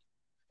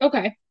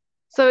 Okay.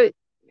 So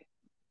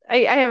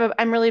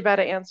I'm really bad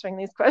at answering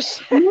these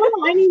questions. No,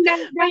 I mean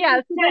that yeah,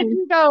 so they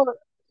do go.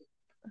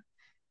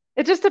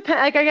 It just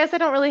depends. Like, I guess I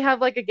don't really have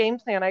like a game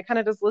plan. I kind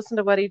of just listen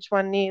to what each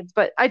one needs.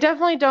 But I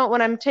definitely don't,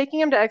 when I'm taking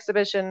them to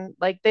exhibition,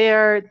 like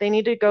they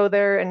need to go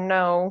there and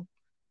know,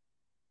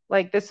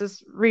 like, this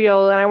is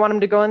real. And I want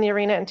them to go in the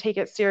arena and take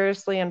it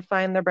seriously and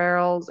find their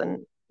barrels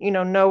and,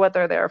 know what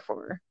they're there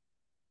for.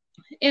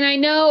 And I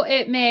know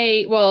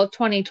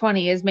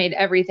 2020 has made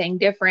everything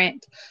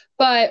different.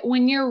 But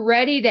when you're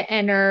ready to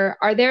enter,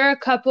 are there a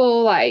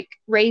couple like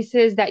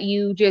races that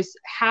you just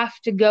have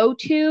to go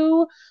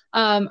to?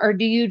 Or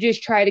do you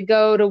just try to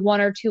go to 1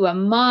 or 2 a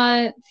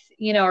month?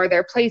 Are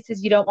there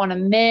places you don't want to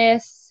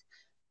miss?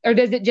 Or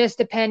does it just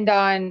depend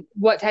on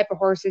what type of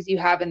horses you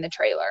have in the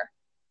trailer?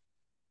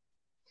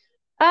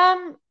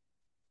 I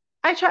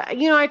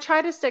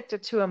try to stick to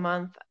 2 a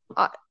month.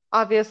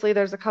 Obviously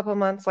there's a couple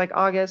months like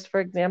August, for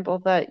example,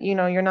 that,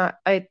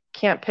 I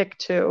can't pick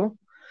 2.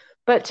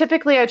 But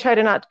typically I try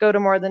to not go to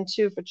more than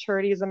 2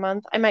 futurities a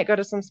month. I might go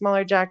to some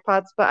smaller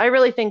jackpots, but I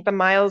really think the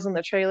miles in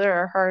the trailer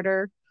are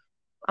harder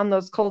on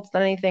those colts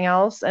than anything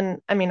else.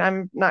 And I mean,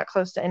 I'm not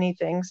close to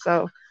anything,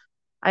 so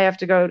I have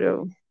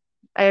to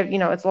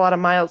it's a lot of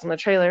miles in the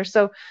trailer.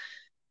 So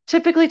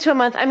typically 2 a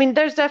month. I mean,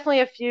 there's definitely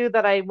a few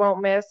that I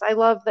won't miss. I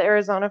love the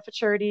Arizona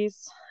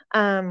futurities.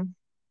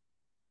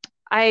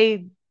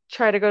 I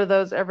try to go to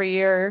those every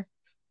year.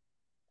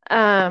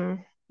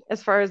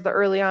 As far as the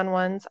early on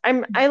ones,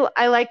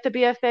 I like the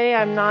BFA.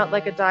 I'm not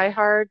like a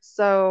diehard,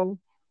 so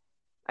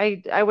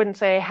I wouldn't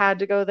say I had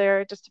to go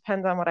there. It just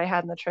depends on what I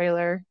had in the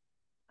trailer.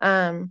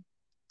 And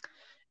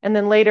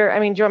then later, I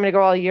mean, do you want me to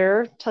go all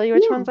year? Tell you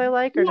which ones I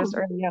like, or just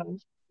early on?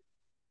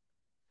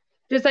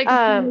 Just like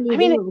I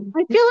mean,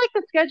 I feel like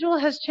the schedule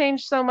has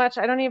changed so much.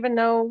 I don't even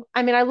know.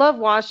 I mean, I love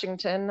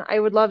Washington.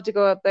 I would love to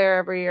go up there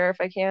every year if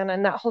I can,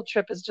 and that whole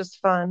trip is just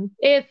fun.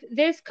 If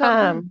this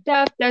COVID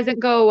stuff doesn't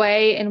go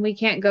away and we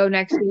can't go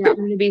next year, I'm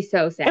going to be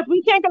so sad. If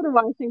we can't go to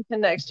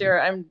Washington next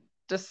year, I'm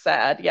just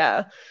sad.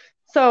 Yeah.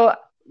 So,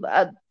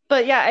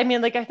 but yeah, I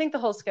mean, like, I think the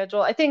whole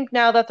schedule, I think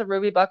now that the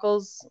ruby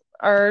buckles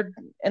are,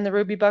 and the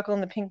ruby buckle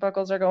and the pink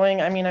buckles are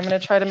going, I mean, I'm going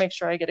to try to make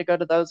sure I get to go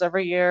to those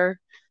every year.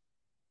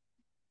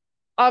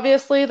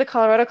 Obviously, the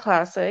Colorado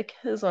Classic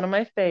is one of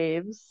my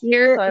faves,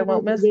 You're so I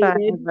won't miss that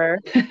ever.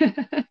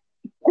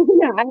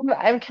 Yeah,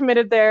 I'm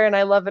committed there, and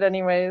I love it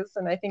anyways.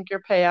 And I think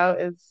your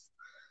payout is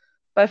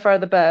by far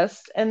the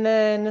best. And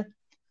then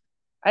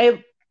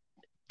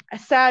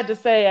sad to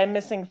say, I'm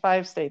missing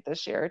 5-state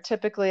this year.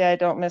 Typically, I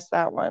don't miss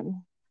that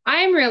one.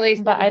 I'm really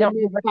sad But I don't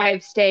miss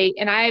 5-state,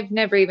 and I've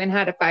never even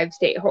had a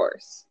 5-state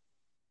horse.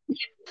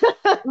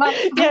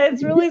 Yeah,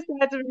 it's really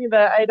sad to me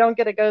that I don't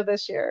get to go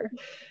this year.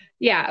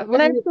 Yeah,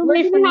 and I have so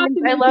many friends.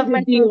 I love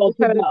my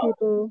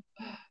people.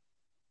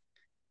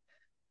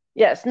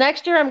 Yes,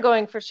 next year I'm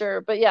going for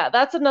sure. But yeah,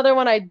 that's another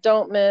one I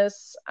don't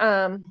miss.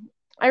 I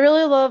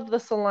really love the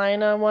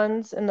Salina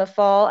ones in the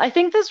fall. I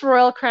think this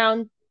Royal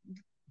Crown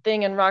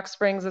thing in Rock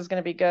Springs is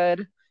going to be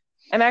good.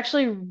 I'm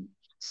actually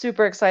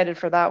super excited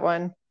for that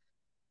one.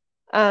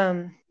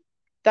 That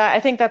I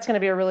think that's going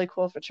to be a really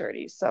cool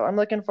futurity. So I'm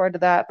looking forward to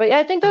that. But yeah,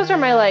 I think those are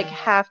my like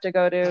have to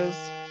go tos.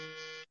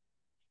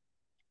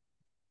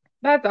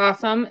 That's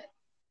awesome.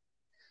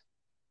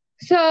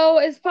 So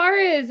as far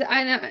as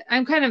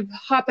I'm kind of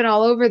hopping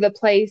all over the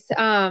place,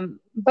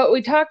 but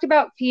we talked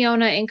about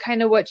Fiona and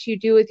kind of what you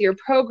do with your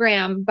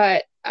program,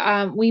 but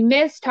we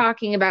missed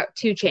talking about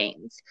 2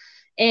 Chainz.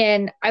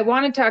 And I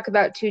want to talk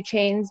about 2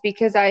 Chainz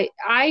because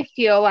I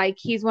feel like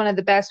he's one of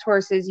the best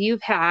horses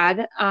you've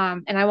had,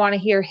 and I want to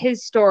hear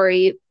his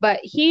story. But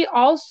he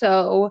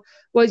also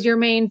was your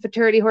main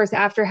futurity horse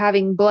after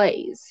having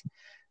Blaze.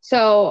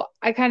 So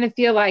I kind of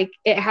feel like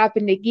it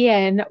happened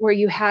again where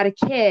you had a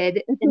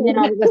kid and then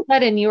all of a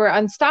sudden you were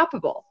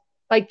unstoppable.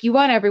 Like you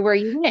won everywhere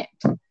you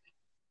went.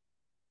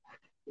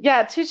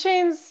 Yeah, 2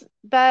 Chainz,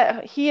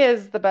 that he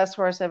is the best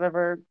horse I've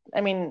ever, I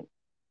mean,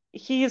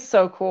 he's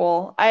so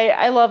cool.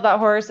 I love that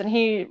horse, and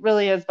he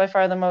really is by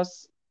far the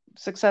most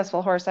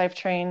successful horse I've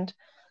trained.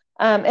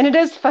 And it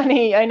is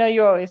funny. I know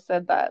you always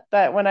said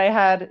that when I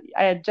had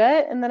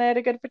Jet, and then I had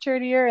a good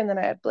futurity year, and then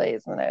I had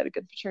Blaze, and then I had a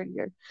good futurity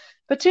year.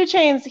 But 2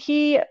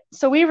 Chainz,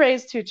 so we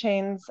raised 2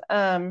 Chainz.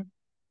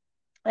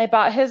 I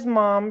bought his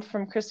mom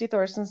from Christy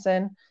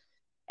Thorstensen,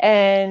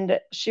 and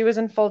she was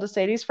in full to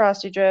Sadie's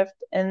Frosty Drift,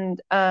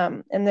 and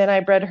then I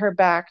bred her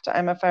back to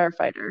I'm a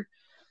Firefighter.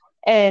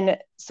 And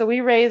so we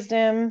raised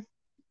him.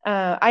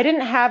 I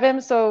didn't have him,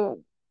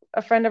 so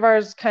a friend of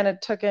ours kind of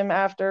took him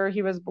after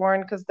he was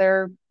born because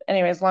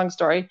anyways, long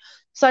story.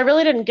 So I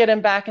really didn't get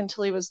him back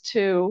until he was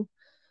 2.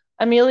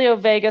 Emilio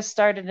Vegas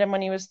started him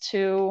when he was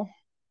 2.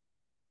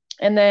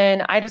 And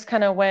then I just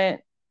kind of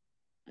went,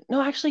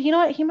 no, actually, you know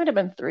what? He might have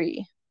been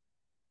 3.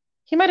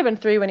 He might have been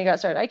 3 when he got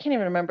started. I can't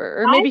even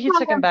remember. Or maybe he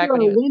took him back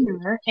when he was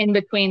winner in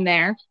between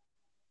there.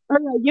 Oh,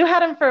 no, you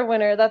had him for a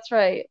winner. That's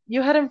right.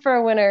 You had him for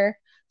a winner.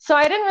 So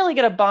I didn't really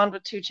get a bond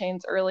with 2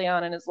 Chainz early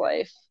on in his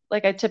life,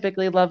 like I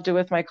typically love to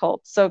with my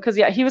colts. So, because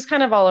yeah, he was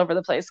kind of all over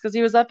the place because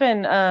he was up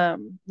in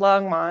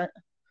Longmont,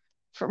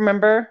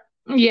 remember?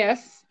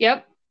 Yes.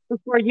 Yep.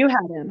 Before you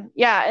had him,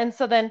 yeah. And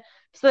so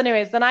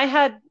anyways, then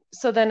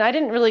I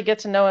didn't really get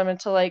to know him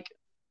until like,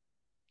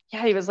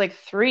 yeah, he was like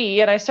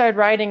 3, and I started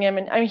riding him,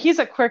 and I mean he's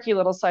a quirky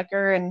little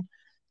sucker and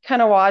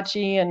kind of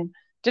watchy and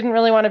didn't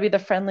really want to be the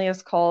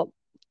friendliest colt,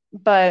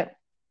 but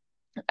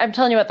I'm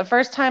telling you what, the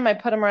first time I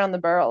put him around the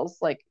barrels,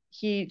 like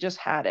he just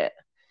had it.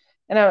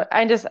 And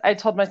I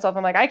told myself,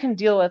 I'm like, I can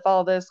deal with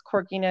all this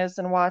quirkiness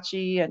and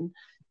watchy, and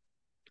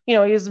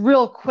he's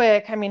real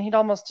quick. I mean, he'd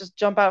almost just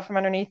jump out from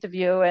underneath of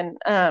you. And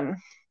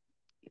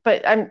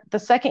but the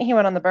second he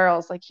went on the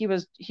barrels, like he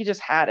just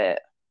had it.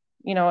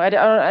 I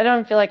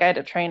don't feel like I had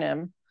to train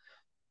him.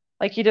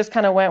 Like he just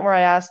kind of went where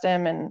I asked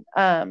him, and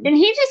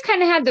he just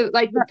kind of had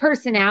the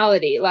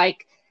personality.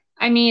 Like,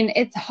 I mean,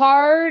 it's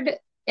hard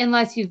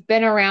unless you've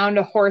been around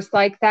a horse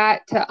like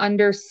that to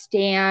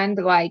understand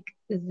like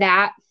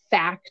that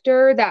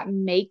factor that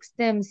makes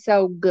them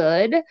so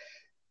good.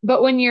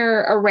 But when you're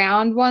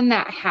around one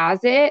that has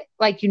it,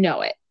 like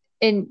it.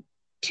 And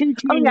 2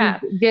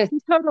 Chainz just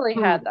totally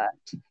had that.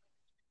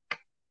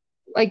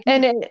 Like,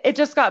 and it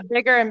just got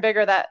bigger and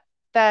bigger.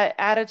 That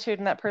attitude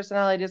and that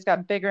personality just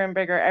got bigger and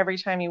bigger every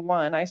time he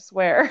won, I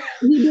swear.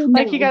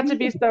 Like he got to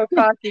be so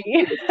cocky.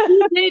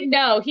 He did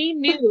know. He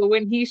knew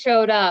when he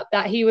showed up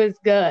that he was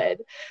good.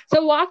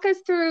 So walk us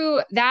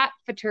through that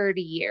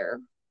futurity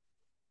year.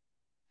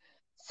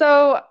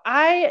 So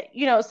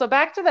so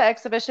back to the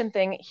exhibition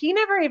thing, he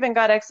never even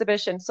got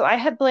exhibition. So I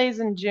had Blaze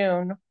in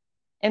June,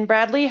 and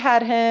Bradley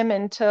had him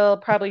until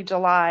probably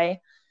July.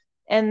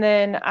 And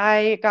then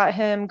I got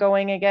him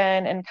going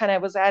again and kind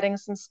of was adding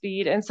some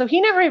speed. And so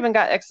he never even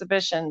got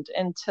exhibitioned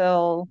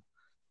until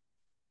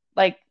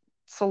like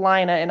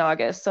Salina in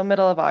August. So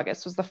middle of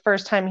August was the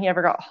first time he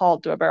ever got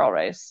hauled to a barrel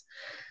race.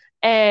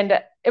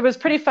 And it was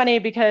pretty funny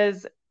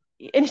because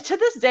to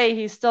this day,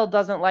 he still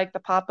doesn't like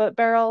the pop-up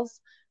barrels.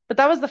 But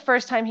that was the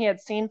first time he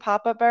had seen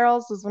pop-up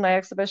barrels, was when I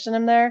exhibitioned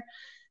him there.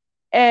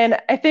 And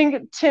I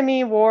think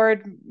Timmy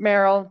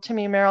Merrill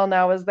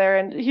now was there,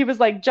 and he was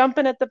like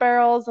jumping at the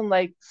barrels and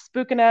like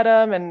spooking at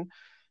them and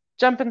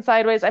jumping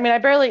sideways. I mean, I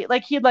barely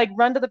like he'd like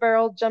run to the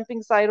barrel,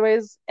 jumping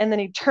sideways, and then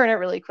he'd turn it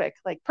really quick,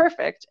 like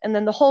perfect. And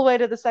then the whole way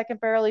to the second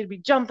barrel, he'd be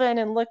jumping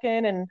and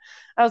looking. And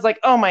I was like,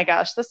 oh my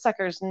gosh, this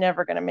sucker's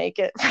never gonna make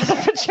it for the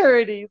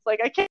maturities. Like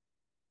I can't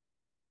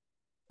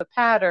the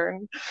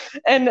pattern.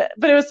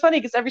 But it was funny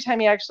because every time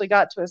he actually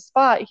got to a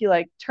spot, he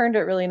like turned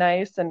it really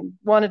nice and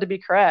wanted to be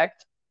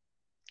correct.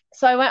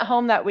 So I went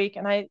home that week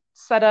and I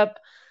set up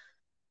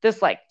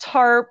this like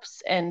tarps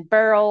and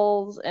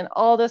barrels and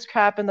all this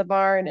crap in the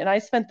barn. And I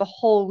spent the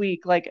whole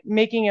week like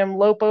making him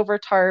lope over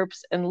tarps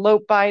and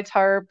lope by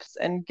tarps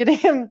and getting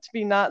him to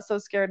be not so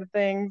scared of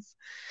things.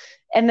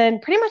 And then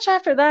pretty much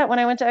after that, when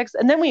I went to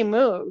and then we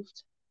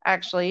moved.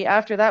 Actually,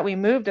 after that, we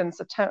moved in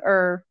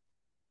September.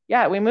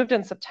 Yeah, we moved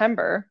in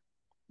September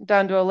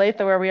down to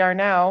Olathe where we are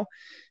now.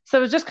 So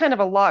it was just kind of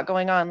a lot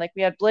going on. Like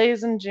we had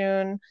Blaze in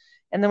June,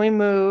 and then we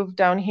moved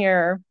down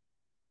here.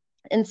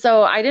 And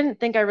so I didn't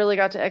think I really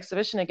got to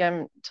exhibition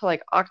again till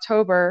like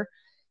October.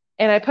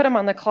 And I put him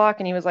on the clock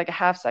and he was like a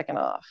half second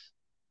off.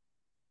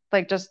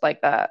 Like just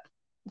like that.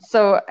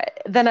 So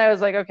then I was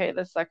like, okay,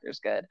 this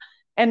sucker's good.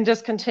 And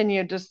just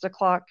continued just to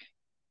clock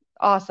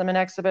awesome in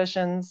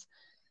exhibitions.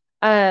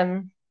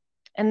 And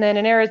then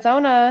in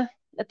Arizona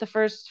at the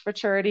first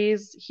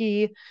futurities,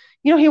 he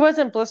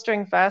wasn't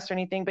blistering fast or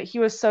anything, but he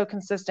was so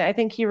consistent. I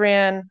think he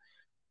ran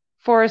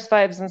 4s,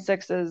 5s, and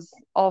 6s,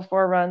 all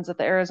 4 runs at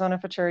the Arizona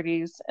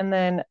futurities. And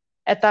then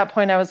at that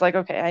point, I was like,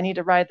 okay, I need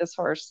to ride this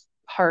horse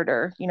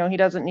harder. He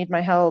doesn't need my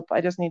help.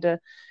 I just need to.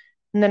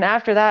 And then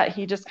after that,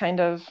 he just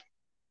kind of,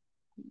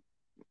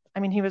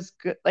 he was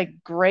good, like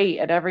great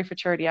at every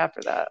futurity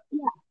after that.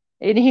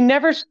 Yeah. And he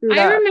never screwed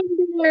up.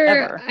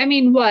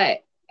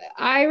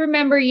 I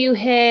remember you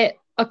hit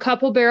a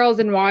couple barrels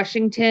in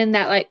Washington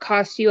that like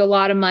cost you a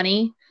lot of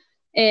money.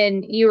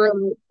 And you were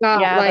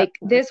like,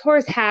 this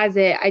horse has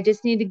it. I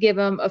just need to give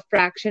him a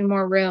fraction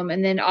more room.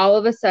 And then all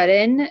of a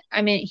sudden,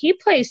 he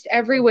placed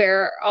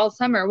everywhere all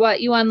summer.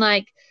 You won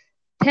like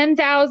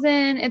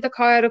 10,000 at the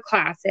Colorado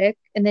Classic.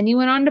 And then you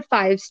went on to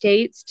 5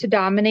 states to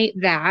dominate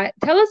that.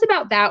 Tell us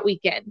about that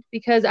weekend,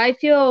 because I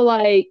feel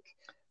like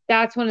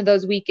that's one of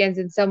those weekends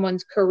in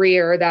someone's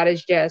career that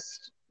is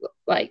just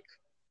like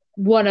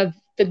one of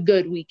the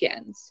good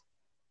weekends.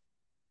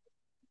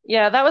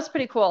 Yeah, that was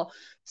pretty cool.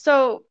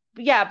 So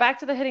yeah, back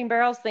to the hitting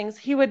barrels things.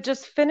 He would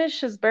just finish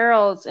his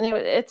barrels, and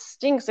it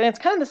stinks. And it's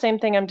kind of the same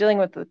thing I'm dealing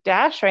with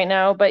Dash right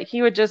now, but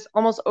he would just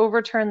almost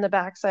overturn the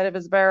backside of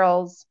his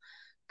barrels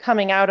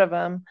coming out of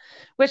them,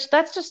 which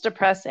that's just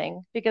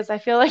depressing because I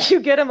feel like you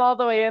get them all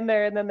the way in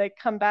there and then they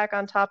come back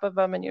on top of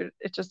them and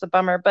it's just a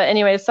bummer. But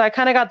anyway, so I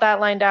kind of got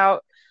that lined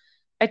out.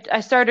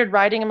 I started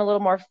riding him a little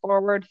more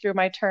forward through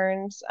my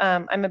turns.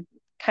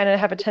 Kind of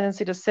have a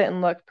tendency to sit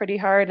and look pretty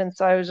hard. And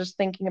so I was just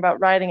thinking about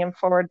riding him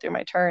forward through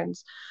my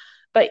turns.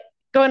 But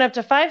going up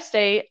to 5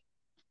 state,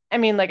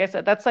 like I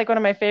said, that's like one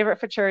of my favorite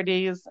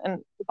futurities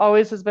and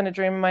always has been a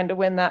dream of mine to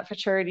win that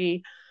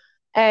futurity.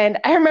 And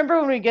I remember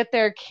when we get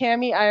there,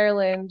 Cammie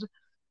Ireland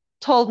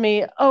told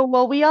me, oh,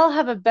 well, we all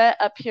have a bet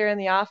up here in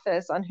the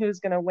office on who's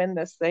going to win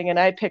this thing. And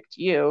I picked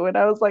you. And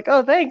I was like,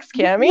 oh, thanks,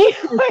 Cammie.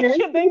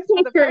 Thanks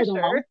for the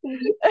pressure.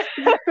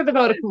 Thanks for the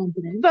vote of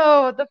confidence.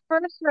 So the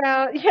first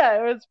round, yeah,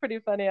 it was pretty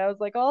funny. I was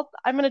like, oh,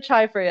 I'm going to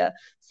try for you.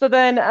 So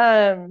then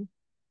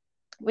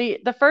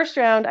the first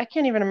round, I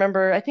can't even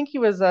remember. I think he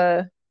was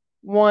a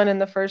 1 in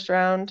the first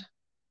round,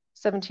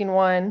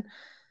 17-1.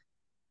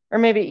 Or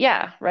maybe,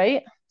 yeah,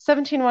 right?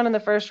 17-1 in the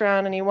first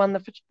round, and he won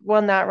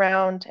that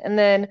round. And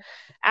then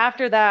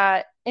after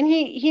that, and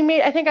he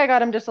made, I think I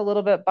got him just a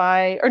little bit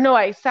by, or no,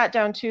 I sat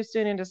down too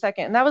soon into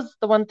second. And that was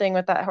the one thing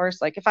with that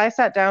horse. Like if I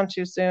sat down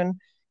too soon,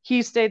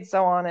 he stayed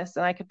so honest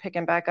and I could pick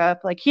him back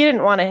up. Like he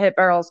didn't want to hit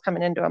barrels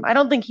coming into him. I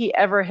don't think he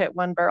ever hit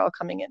one barrel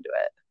coming into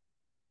it,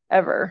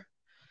 ever.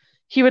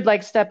 He would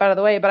like step out of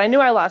the way, but I knew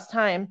I lost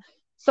time.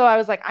 So I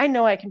was like, I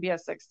know I can be a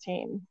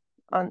 16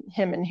 on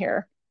him in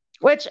here,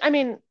 which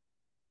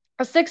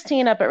a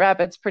 16 up at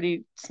Rapid's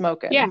pretty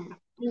smoking. Yeah.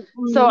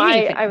 So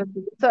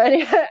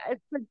anyway,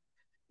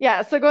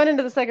 yeah. So going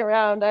into the second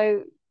round, I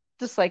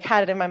just like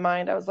had it in my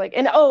mind. I was like,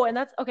 and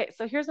that's okay.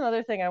 So here's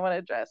another thing I want to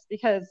address,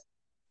 because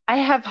I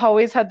have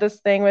always had this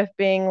thing with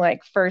being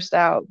like first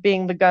out,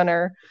 being the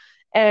gunner.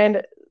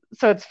 And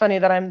so it's funny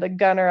that I'm the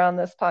gunner on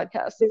this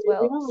podcast as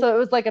well. So it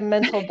was like a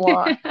mental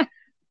block.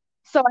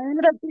 So I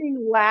ended up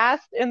being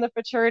last in the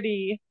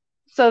futurity.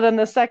 So then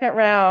the second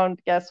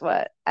round, guess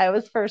what? I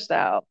was first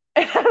out.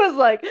 And I was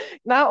like,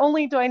 not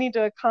only do I need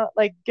to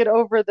get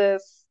over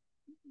this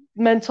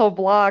mental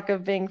block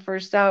of being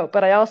first out,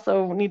 but I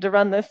also need to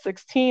run this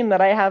 16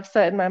 that I have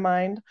set in my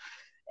mind.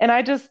 And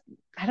I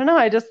don't know,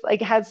 I just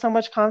like had so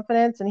much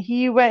confidence, and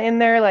he went in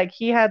there like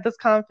he had this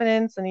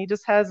confidence, and he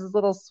just has his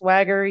little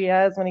swagger he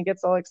has when he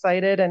gets all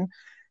excited. And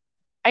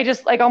I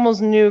just like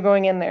almost knew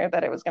going in there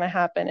that it was going to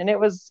happen. And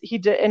he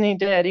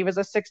did. He was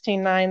a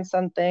 16-9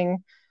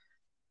 something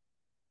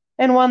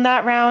and won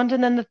that round.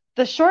 And then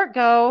the short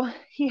go,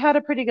 he had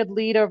a pretty good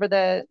lead over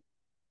the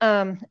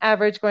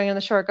average going in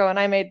the short go, and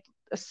I made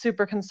a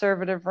super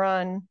conservative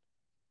run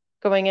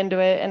going into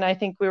it, and I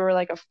think we were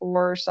like a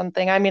 4 or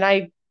something. I mean,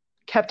 I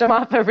kept him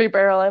off every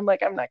barrel. I'm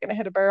like, I'm not going to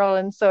hit a barrel.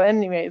 And so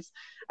anyways,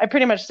 I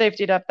pretty much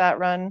safetied up that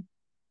run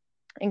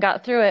and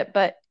got through it.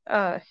 But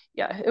yeah,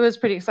 it was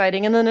pretty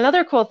exciting. And then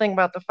another cool thing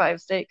about the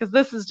 5-state, because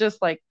this is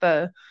just like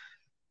the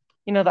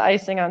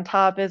icing on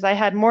top, is I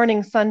had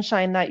Morning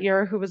Sunshine that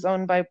year, who was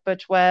owned by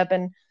Butch Webb,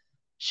 and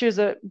she was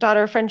a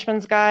daughter of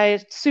Frenchman's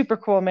guy, super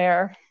cool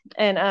mare.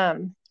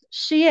 And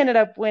she ended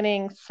up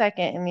winning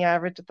second in the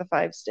average at the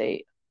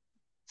 5-state.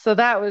 So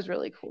that was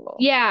really cool.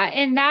 Yeah,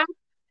 and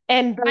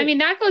I mean,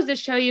 that goes to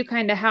show you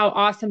kind of how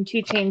awesome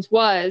Two Chains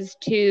was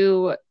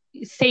to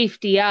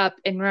safety up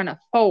and run a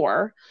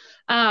 4.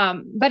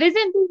 But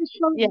isn't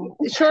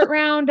the short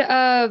round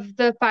of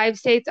the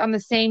 5-states on the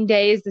same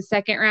day as the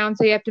second round?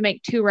 So you have to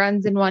make 2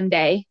 runs in one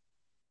day.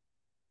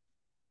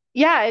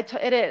 Yeah,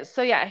 it is.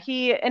 So yeah,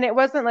 and it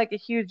wasn't like a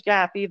huge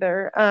gap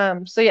either.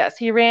 So yes,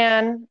 he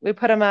ran, we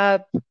put him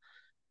up,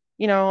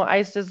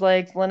 iced his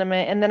legs,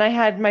 liniment. And then I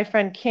had my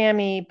friend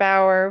Cammie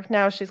Bauer,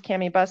 now she's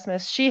Cammie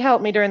Busmus. She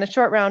helped me during the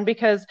short round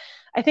because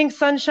I think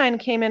Sunshine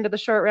came into the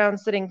short round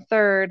sitting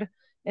third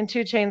and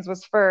Two Chains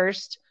was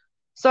first.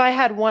 So I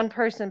had one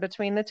person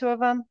between the two of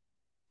them.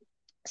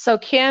 So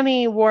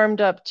Cammie warmed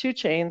up Two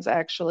Chains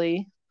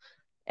actually.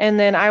 And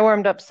then I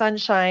warmed up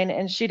Sunshine,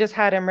 and she just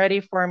had him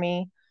ready for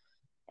me.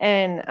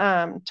 And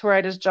to where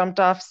I just jumped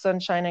off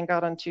Sunshine and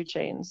got on Two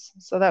Chains.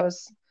 So that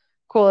was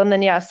cool. And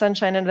then, yeah,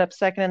 Sunshine ended up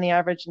second in the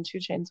average and Two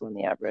Chains won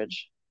the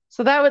average.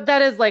 So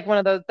that is like one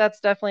of those, that's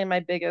definitely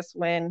my biggest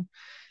win.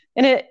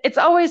 And it's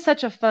always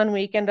such a fun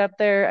weekend up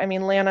there. I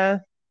mean,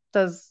 Lana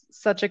does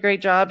such a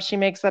great job. She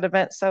makes that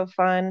event so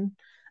fun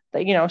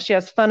that, she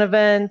has fun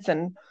events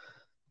and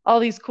all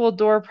these cool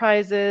door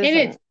prizes. And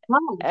it's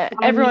fun.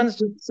 Everyone's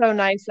just so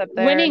nice up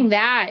there. Winning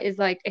that is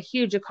like a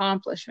huge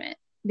accomplishment,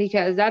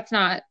 because that's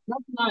not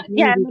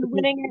yeah, and then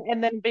winning it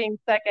and then being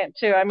second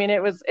too. I mean,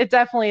 it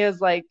definitely is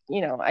like,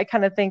 I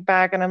kind of think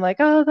back and I'm like,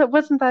 oh,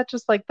 that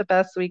just like the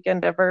best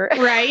weekend ever.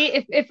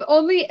 Right? If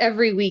only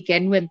every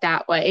weekend went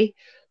that way.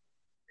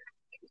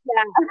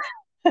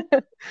 Yeah.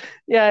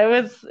 Yeah,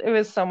 it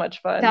was so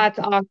much fun. That's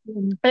awesome.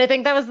 And I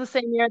think that was the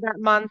same year that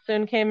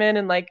monsoon came in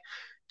and like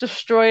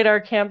destroyed our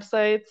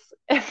campsites,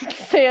 and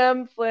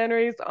Sam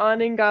Flannery's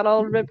awning got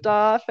all ripped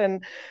off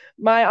and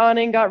my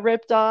awning got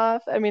ripped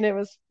off. I mean, it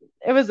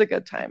was a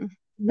good time.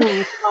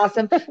 That's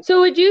awesome. So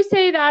would you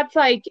say that's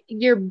like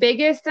your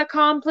biggest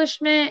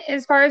accomplishment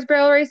as far as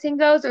barrel racing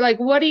goes? Or like,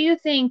 what do you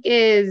think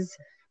is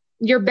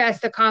your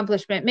best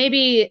accomplishment?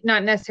 Maybe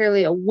not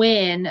necessarily a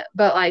win,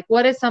 but like,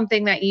 what is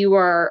something that you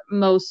are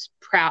most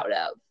proud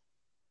of?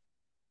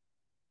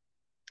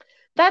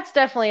 That's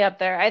definitely up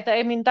there.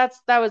 I mean, that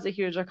was a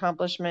huge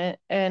accomplishment.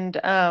 And,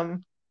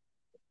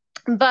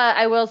 but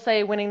I will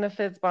say winning the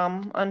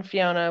FISBOM on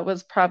Fiona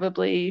was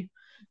probably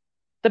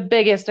the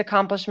biggest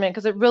accomplishment,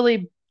 because it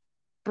really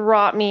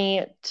brought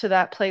me to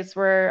that place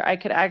where I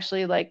could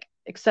actually like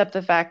accept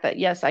the fact that,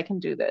 yes, I can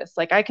do this.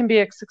 Like I can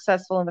be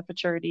successful in the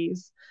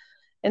futurities.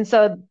 And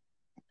so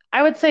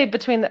I would say I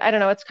don't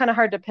know, it's kind of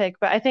hard to pick,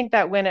 but I think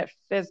that win at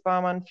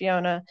FISBOM on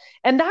Fiona,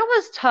 and that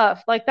was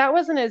tough. Like that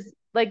wasn't as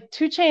like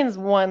Two Chains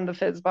won the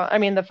FISBOM. I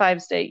mean, the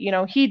 5-state,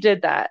 he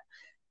did that,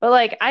 but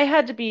like I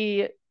had to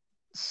be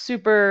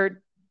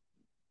super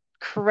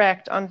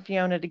correct on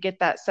Fiona to get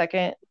that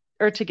second,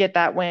 or to get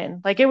that win.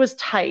 Like it was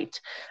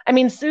tight. I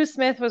mean, Sue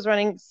Smith was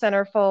running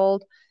centerfold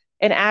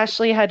and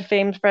Ashley had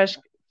famed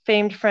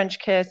French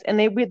Kiss, and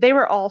they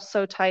were all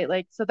so tight.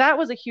 Like, so that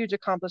was a huge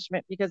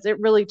accomplishment because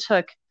it really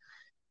took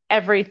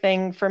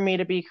everything for me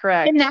to be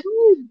correct.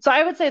 So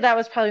I would say that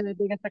was probably the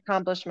biggest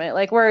accomplishment.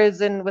 Like, whereas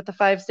with the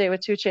 5-state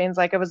with Two Chains,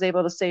 like I was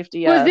able to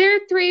safety up. Was there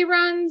 3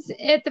 runs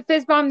at the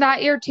FISBOM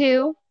that year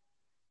too?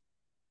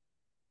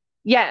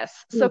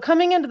 Yes. So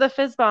coming into the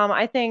FISBOM,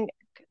 I think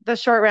the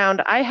short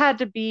round, I had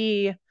to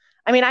beat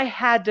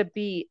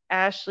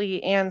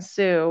Ashley and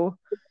Sue,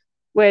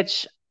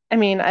 which, I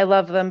mean, I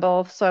love them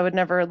both, so I would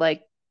never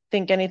like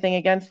think anything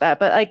against that.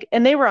 But like,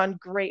 and they were on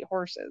great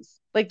horses.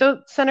 Like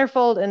the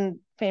Centerfold and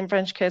Fame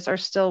French Kiss are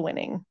still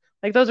winning.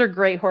 Like those are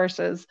great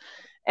horses.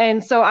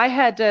 And so I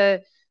had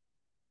to,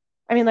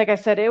 I mean, like I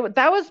said,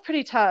 that was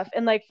pretty tough.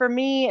 And like for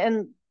me,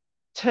 and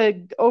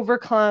to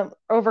overcome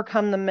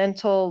the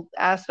mental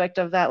aspect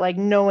of that, like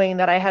knowing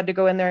that I had to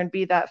go in there and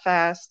be that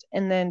fast,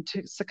 and then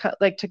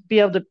to be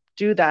able to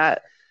do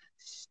that,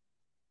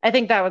 I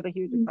think that was a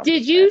huge accomplishment.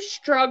 Did you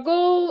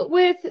struggle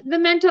with the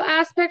mental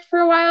aspect for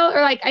a while?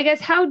 Or like, I guess,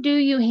 how do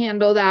you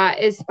handle that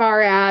as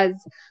far as,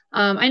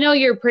 I know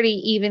you're pretty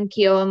even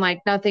keel and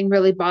like nothing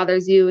really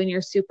bothers you and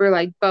you're super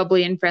like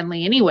bubbly and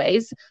friendly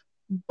anyways,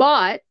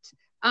 but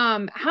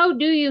how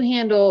do you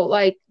handle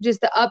like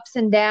just the ups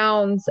and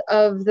downs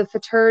of the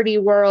fraternity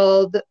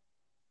world,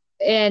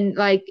 and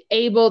like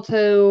able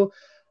to,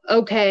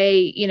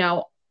 okay,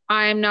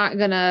 I'm not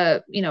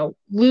gonna,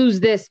 lose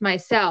this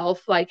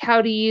myself. Like,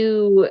 how do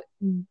you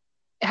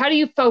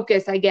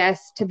focus, I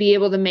guess, to be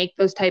able to make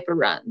those type of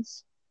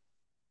runs?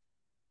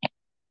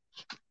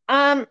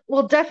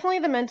 Well, definitely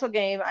the mental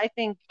game, I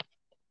think,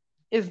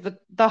 is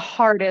the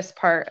hardest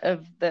part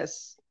of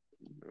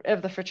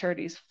the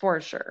fraternities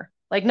for sure.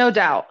 Like, no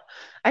doubt.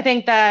 I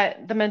think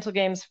that the mental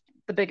game's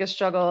the biggest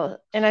struggle,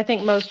 and I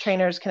think most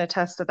trainers can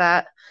attest to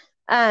that.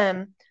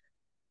 Um,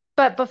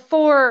 but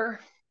before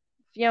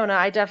Fiona,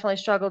 I definitely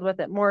struggled with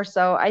it more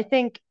so. I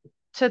think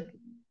to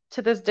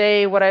to this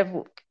day, what I've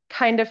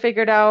kind of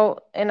figured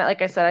out, and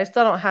like I said, I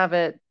still don't have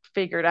it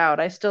figured out.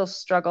 I still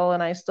struggle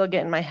and I still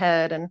get in my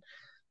head. And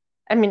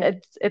I mean,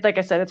 it's like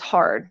I said, it's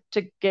hard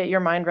to get your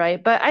mind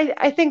right. But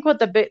I think what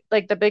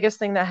the biggest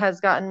thing that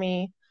has gotten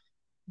me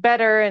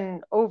better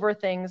and over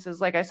things is,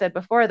 like I said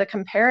before, the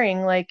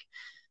comparing. Like,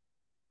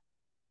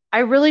 I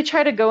really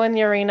try to go in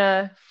the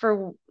arena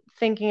for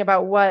thinking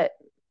about what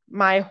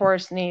my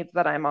horse needs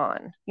that I'm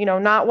on.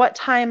 Not what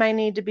time I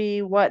need to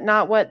be,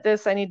 not what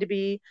this I need to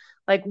be,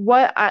 like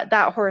what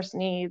that horse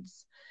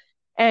needs.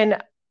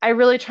 And I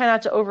really try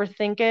not to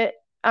overthink it.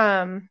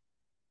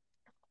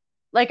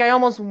 Like, I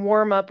almost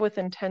warm up with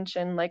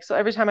intention. Like, so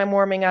every time I'm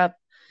warming up,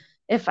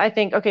 if I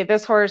think, okay,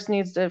 this horse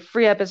needs to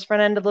free up his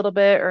front end a little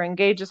bit or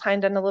engage his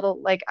hind end a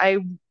little, like, I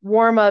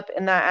warm up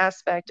in that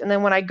aspect. And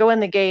then when I go in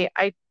the gate,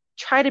 I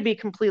try to be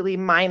completely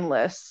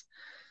mindless,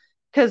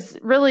 because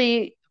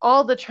really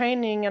all the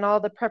training and all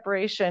the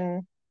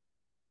preparation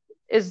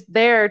is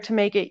there to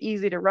make it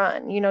easy to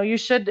run.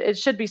 It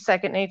should be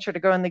second nature to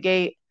go in the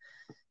gate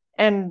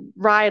and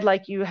ride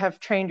like you have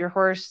trained your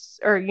horse,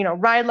 or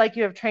ride like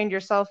you have trained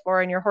yourself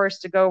for, and your horse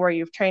to go where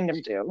you've trained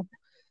him to.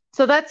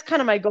 So that's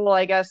kind of my goal,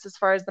 I guess, as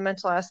far as the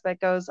mental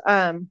aspect goes.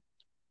 I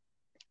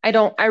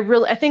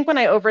think when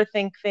I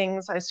overthink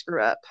things, I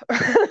screw up.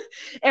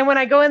 And when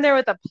I go in there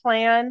with a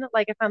plan,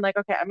 like if I'm like,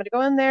 okay, I'm going to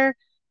go in there,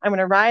 I'm going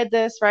to ride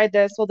this,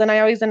 well, then I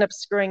always end up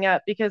screwing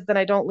up, because then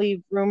I don't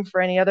leave room for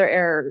any other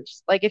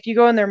errors. Like, if you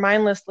go in there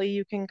mindlessly,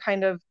 you can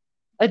kind of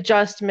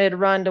adjust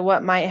mid-run to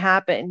what might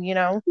happen,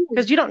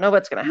 because you don't know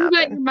what's going to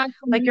happen.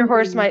 Like, your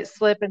horse might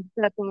slip and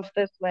step off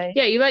this way.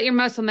 Yeah, you let your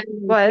muscle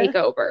memory take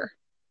over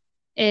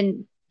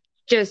and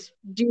just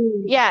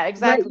do. Yeah,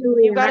 exactly.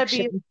 You gotta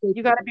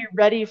be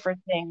ready for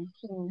things.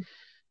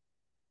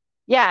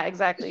 Yeah,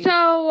 exactly.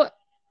 So,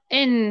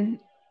 and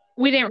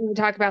we didn't really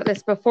talk about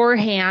this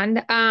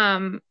beforehand.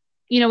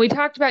 We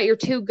talked about your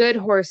two good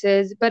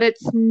horses, but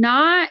it's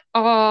not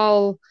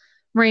all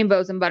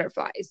rainbows and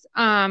butterflies.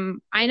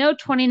 I know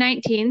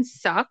 2019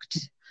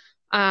 sucked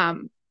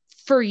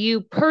for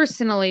you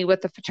personally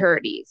with the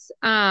fraternities,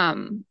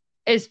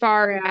 as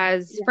far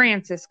as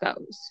Francis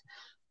goes.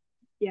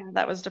 Yeah,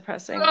 that was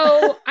depressing.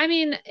 So, I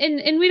mean,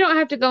 and we don't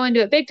have to go into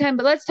it big time,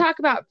 but let's talk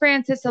about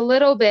Francis a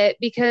little bit,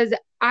 because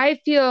I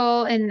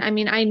feel, and I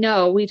mean, I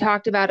know we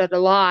talked about it a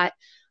lot.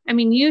 I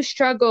mean, you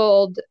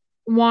struggled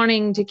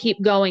wanting to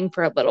keep going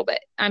for a little bit.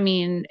 I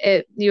mean,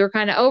 you were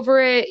kind of over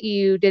it.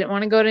 You didn't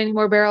want to go to any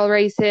more barrel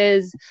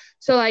races.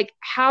 So, like,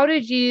 how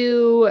did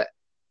you,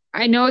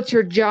 I know it's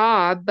your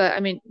job, but I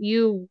mean,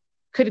 you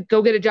could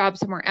go get a job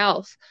somewhere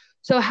else.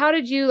 So how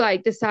did you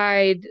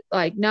decide,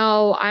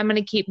 no, I'm going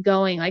to keep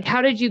going? Like,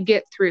 how did you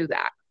get through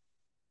that?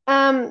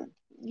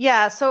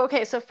 Yeah. So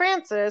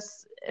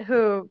Francis,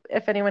 who,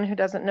 if anyone who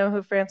doesn't know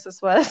who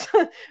Francis was,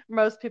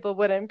 most people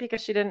wouldn't,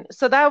 because she didn't.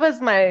 So that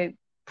was my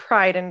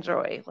pride and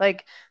joy.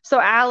 Like, so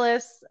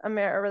Alice, a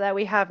mare that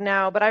we have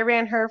now, but I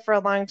ran her for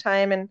a long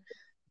time. And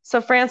so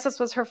Francis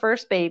was her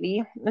first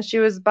baby, and she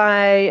was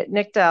by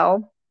Nick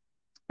Dell.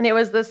 And it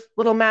was this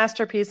little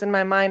masterpiece in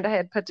my mind I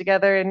had put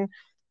together. And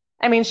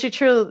I mean, she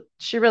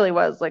really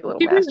was like a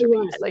little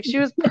masterpiece. Like, she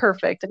was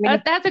perfect. I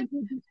mean, that's a good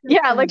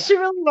yeah, like, she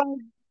really was.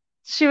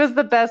 She was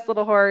the best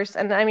little horse.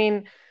 And I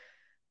mean,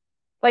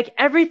 like,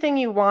 everything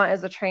you want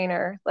as a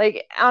trainer.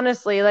 Like,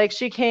 honestly, like,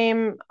 she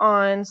came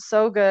on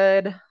so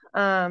good.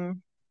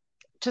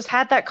 Just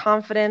had that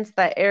confidence,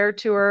 that air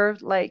to her.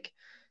 Like,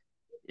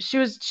 she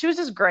was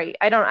just great.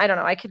 I don't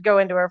know. I could go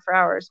into her for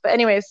hours. But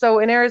anyway, so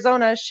in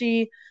Arizona,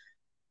 she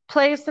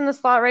placed in the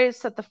slot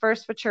race at the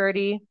first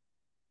futurity.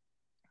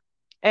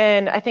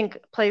 And I think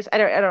I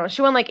don't know.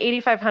 She won like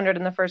 8,500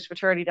 in the first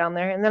futurity down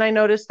there. And then I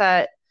noticed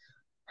that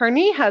her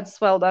knee had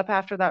swelled up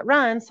after that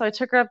run. So I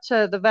took her up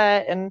to the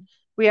vet and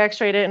we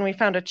x-rayed it, and we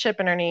found a chip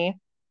in her knee.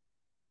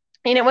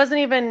 And it wasn't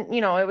even,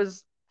 it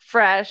was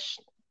fresh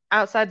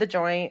outside the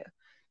joint.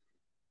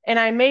 And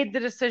I made the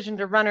decision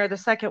to run her the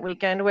second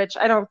weekend, which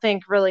I don't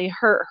think really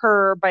hurt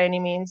her by any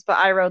means, but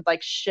I rode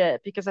like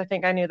shit, because I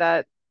think I knew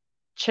that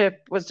chip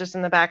was just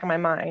in the back of my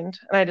mind,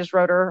 and I just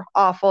rode her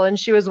awful. And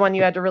she was one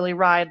you had to really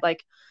ride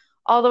like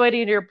all the way to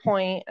your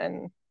point,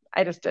 and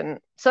I just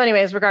didn't. So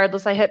anyways,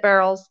 regardless, I hit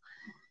barrels.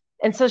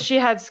 And so she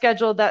had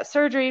scheduled that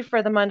surgery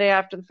for the Monday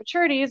after the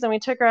fraternities, and we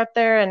took her up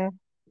there. And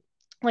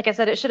like I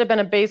said, it should have been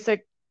a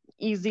basic,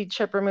 easy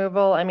chip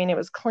removal. I mean, it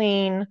was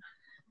clean.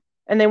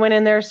 And they went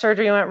in there,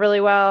 surgery went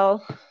really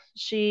well.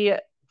 She,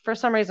 for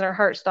some reason, her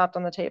heart stopped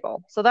on the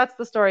table. So that's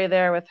the story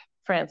there with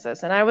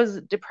Francis. And I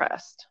was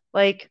depressed.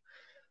 Like,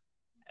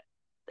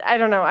 I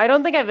don't know. I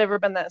don't think I've ever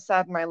been that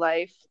sad in my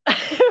life.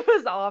 It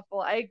was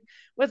awful. I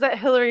was at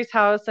Hillary's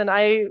house, and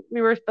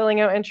we were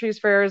filling out entries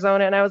for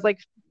Arizona, and I was like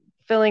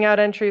filling out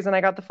entries, and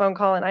I got the phone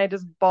call, and I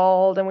just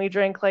bawled, and we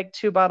drank like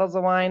 2 bottles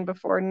of wine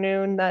before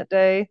noon that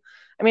day.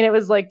 I mean, it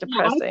was like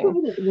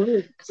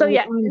depressing. So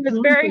yeah, it was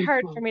very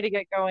hard for me to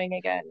get going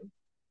again.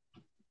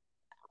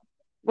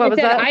 What was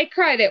that? I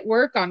cried at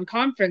work on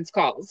conference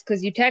calls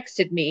because you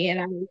texted me, and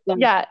I was like,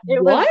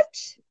 it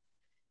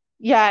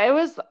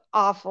was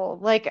awful.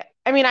 Like,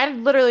 I mean, I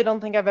literally don't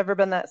think I've ever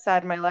been that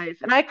sad in my life.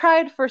 And I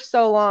cried for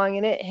so long,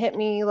 and it hit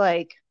me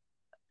like,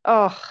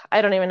 oh,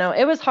 I don't even know.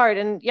 It was hard.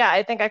 And yeah,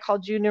 I think I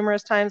called you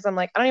numerous times. I'm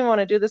like, I don't even want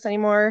to do this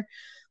anymore.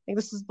 Like,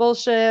 this is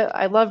bullshit.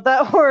 I love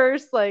that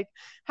horse. Like,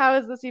 how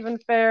is this even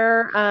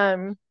fair?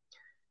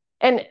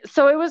 And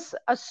so it was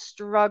a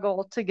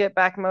struggle to get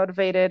back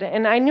motivated.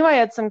 And I knew I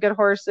had some good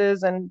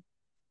horses. And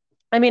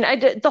I mean, I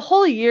did the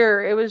whole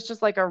year, it was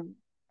just like a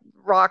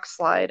rock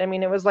slide. I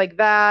mean, it was like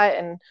that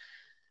and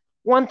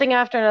one thing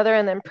after another.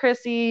 And then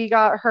Prissy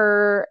got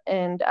hurt,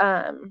 and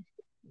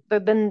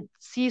then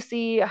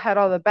Cece had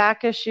all the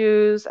back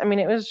issues. I mean,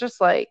 it was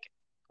just like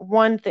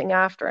one thing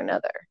after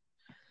another.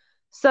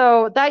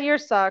 So that year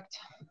sucked.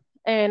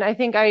 And I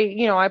think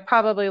I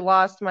probably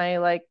lost my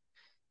like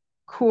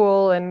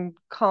cool and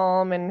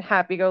calm and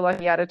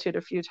happy-go-lucky attitude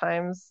a few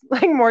times,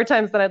 like more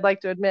times than I'd like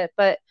to admit.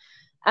 But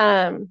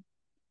I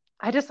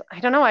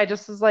don't know. I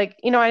just was like,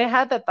 I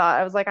had that thought.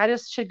 I was like, I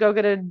just should go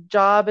get a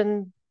job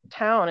in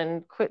town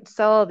and quit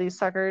sell all these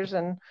suckers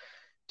and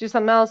do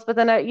something else. But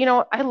then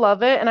I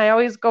love it. And I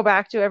always go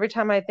back to every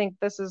time I think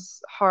this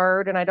is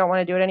hard and I don't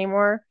want to do it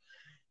anymore.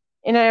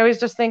 And I always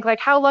just think like,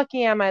 how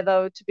lucky am I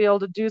though, to be able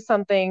to do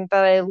something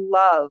that I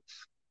love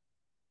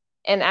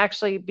and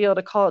actually be able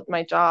to call it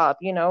my job,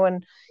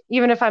 and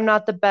even if I'm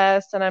not the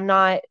best and I'm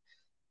not,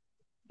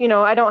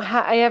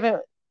 I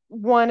haven't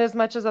won as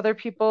much as other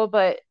people,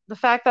 but the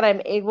fact that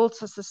I'm able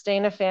to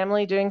sustain a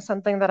family doing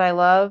something that I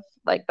love,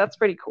 like, that's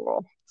pretty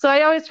cool. So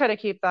I always try to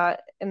keep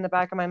that in the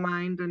back of my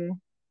mind. And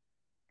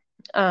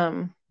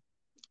I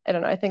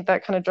don't know, I think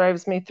that kind of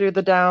drives me through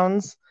the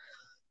downs,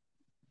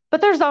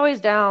 but there's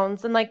always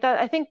downs. And like that,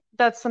 I think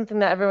that's something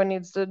that everyone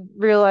needs to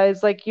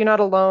realize, like, you're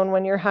not alone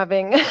when you're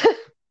having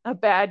a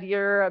bad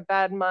year, a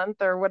bad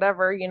month, or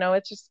whatever,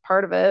 it's just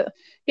part of it.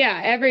 Yeah,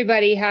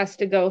 everybody has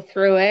to go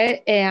through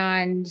it.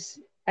 And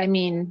I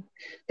mean,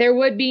 there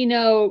would be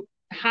no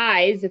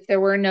highs if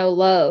there were no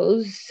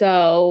lows.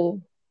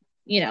 So,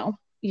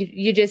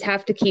 you just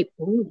have to keep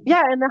moving.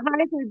 Yeah, and the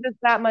highs are just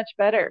that much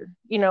better,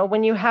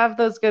 when you have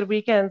those good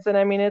weekends. And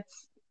I mean,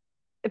 it's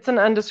an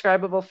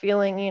undescribable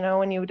feeling,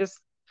 when you just,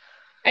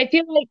 I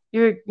feel like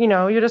you're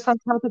just on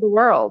top of the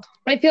world.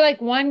 I feel like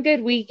one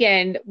good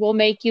weekend will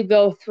make you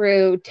go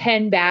through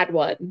 10 bad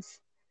ones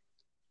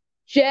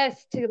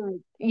just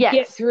to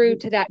get through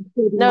to that.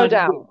 No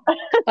doubt.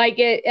 Like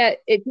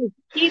it just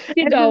keeps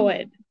you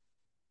going.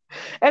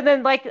 And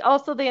then like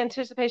also the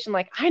anticipation,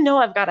 like, I know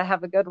I've got to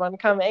have a good one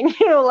coming,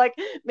 like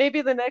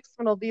maybe the next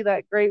one will be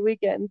that great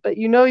weekend, but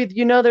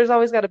there's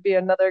always got to be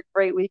another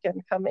great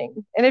weekend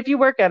coming. And if you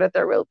work at it,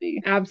 there will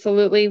be.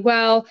 Absolutely.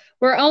 Well,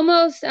 we're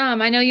almost,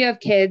 I know you have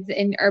kids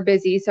and are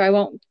busy, so I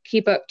won't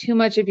keep up too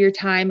much of your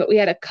time, but we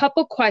had a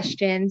couple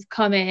questions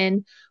come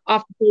in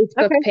off the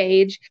Facebook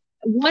page.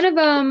 One of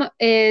them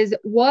is,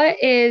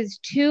 what is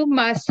 2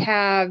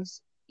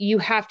 must-haves you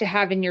have to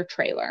have in your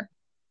trailer?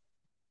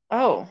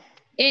 Oh,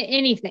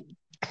 anything.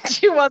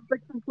 She wants the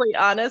complete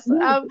honest.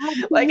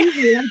 Like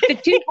the 2, I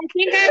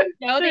think I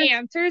know the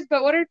answers,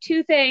 but what are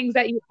 2 things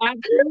that you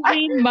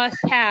absolutely must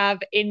have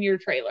in your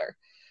trailer?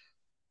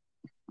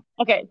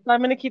 Okay, so I'm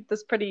going to keep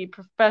this pretty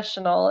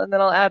professional, and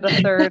then I'll add a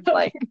third,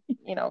 like,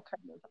 kind of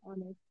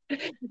honest.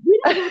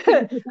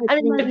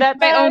 I mean, that's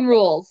my own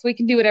rules. We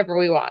can do whatever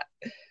we want.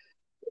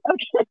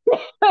 Okay.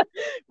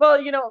 Well,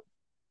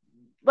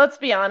 let's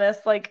be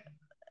honest, like,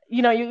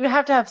 you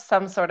have to have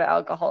some sort of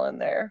alcohol in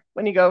there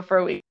when you go for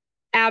a week.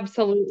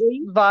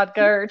 Absolutely.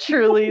 Vodka or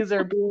Trulies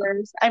or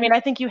beers. I mean,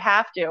 I think you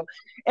have to.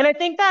 And I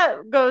think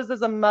that goes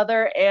as a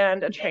mother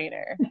and a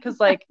trainer, because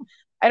like,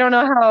 I don't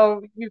know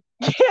how you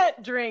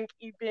can't drink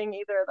being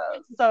either of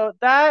those. So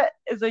that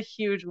is a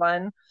huge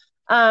one.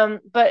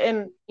 But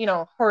in,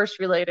 horse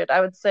related,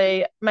 I would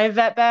say my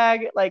vet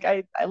bag, like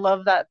I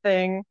love that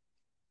thing.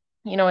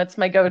 It's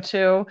my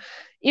go-to.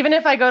 Even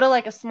if I go to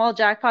like a small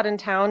jackpot in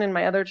town in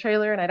my other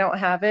trailer and I don't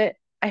have it,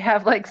 I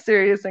have like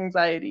serious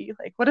anxiety.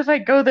 Like, what if I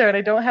go there and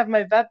I don't have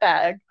my vet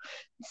bag?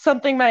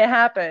 Something might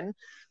happen.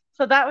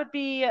 So that would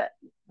be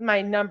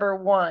my number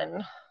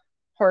one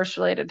horse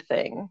related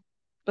thing,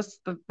 just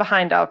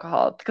behind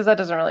alcohol, because that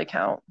doesn't really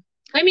count.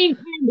 I mean,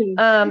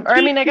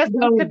 I guess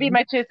those could be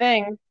my 2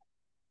 things.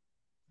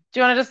 Do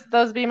you want to just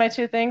those be my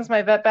 2 things,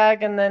 my vet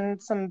bag and then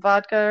some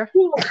vodka?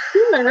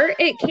 Sure,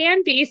 it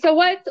can be. So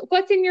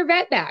what's in your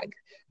vet bag?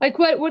 Like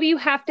what do you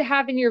have to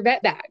have in your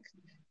vet bag?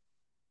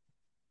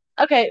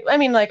 Okay, I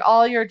mean, like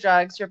all your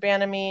drugs, your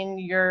Banamine,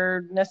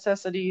 your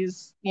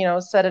necessities,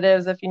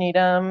 sedatives if you need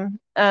them.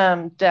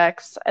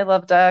 Dex, I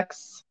love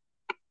Dex.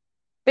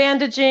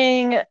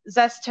 Bandaging,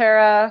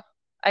 Zestera.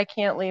 I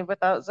can't leave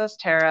without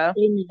Zestera.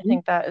 I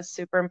think that is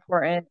super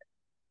important.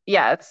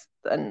 Yeah,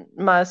 a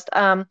must.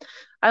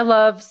 I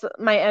love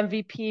my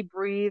MVP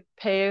breathe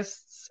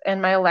pastes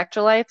and my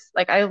electrolytes.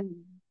 Like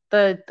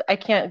I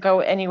can't go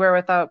anywhere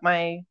without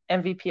my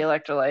MVP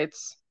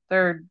electrolytes.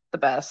 They're the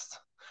best.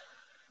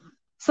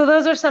 So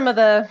those are some of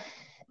the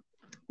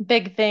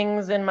big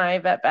things in my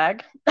vet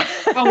bag.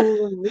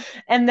 Oh.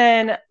 And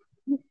then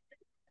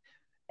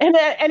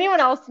anyone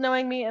else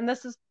knowing me, and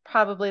this is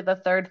probably the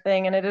third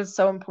thing, and it is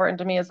so important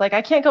to me, is like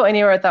I can't go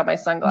anywhere without my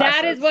sunglasses.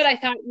 That is what I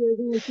thought you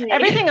were going to say.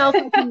 Everything else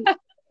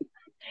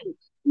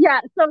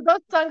yeah, so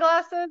those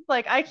sunglasses,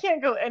 like I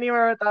can't go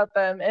anywhere without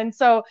them. And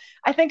so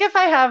I think if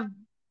I have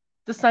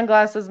the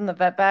sunglasses in the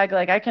vet bag,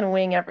 like I can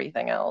wing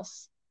everything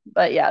else.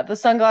 But yeah, the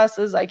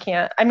sunglasses, I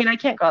can't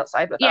go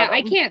outside without them.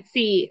 I can't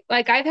see.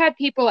 Like I've had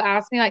people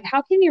ask me, like,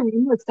 how can you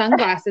read with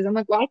sunglasses? I'm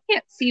like, well, I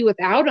can't see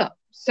without them.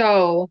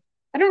 So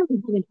I don't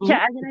really know. Yeah,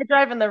 I mean, I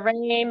drive in the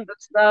rain, the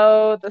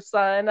snow, the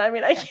sun. I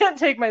mean, I can't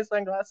take my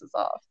sunglasses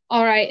off.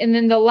 All right. And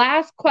then the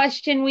last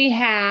question we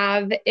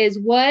have is,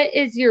 what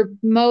is your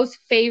most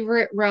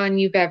favorite run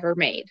you've ever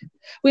made?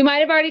 We might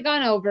have already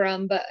gone over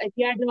them, but if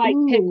you had to like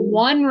pick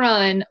one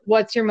run,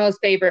 what's your most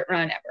favorite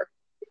run ever?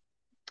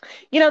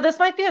 This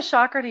might be a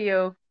shocker to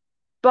you,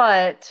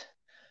 but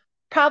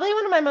probably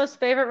one of my most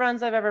favorite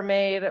runs I've ever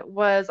made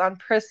was on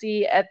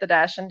Prissy at the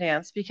Dash and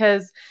Dance,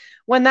 because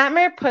when that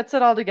mare puts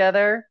it all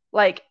together,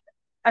 like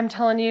I'm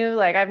telling you,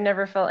 like I've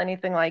never felt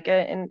anything like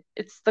it. And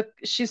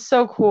she's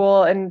so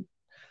cool. And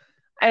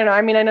I don't know.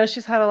 I mean, I know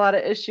she's had a lot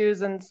of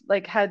issues and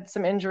like had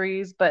some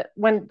injuries, but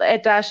when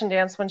at Dash and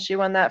Dance, when she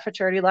won that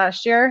futurity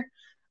last year,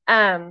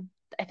 I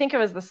think it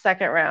was the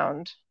second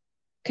round.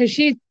 Because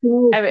she's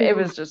it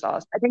was just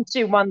awesome. I think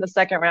she won the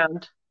second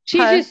round.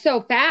 She's just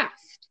so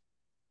fast.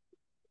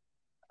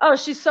 Oh,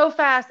 she's so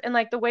fast. And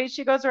like the way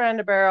she goes around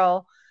a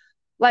barrel,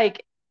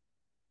 like,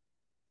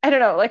 I don't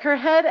know, like her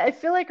head, I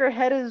feel like her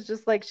head is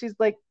just like, she's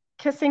like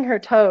kissing her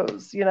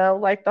toes,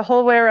 like the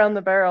whole way around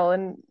the barrel.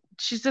 And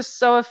she's just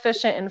so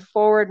efficient and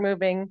forward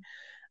moving.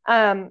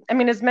 I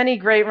mean, as many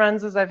great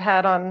runs as I've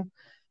had on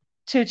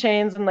Two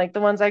Chains and like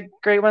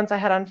great ones I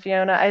had on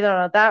Fiona, I don't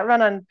know, that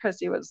run on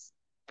Prissy was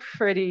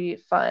pretty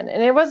fun.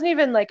 And it wasn't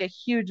even like a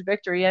huge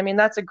victory. I mean,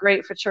 that's a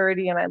great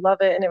futurity and I love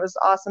it. And it was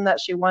awesome that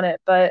she won it,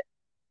 but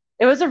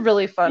it was a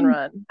really fun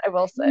run, I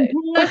will say.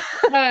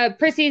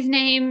 Prissy's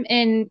name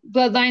in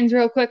Bloodlines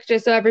real quick,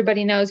 just so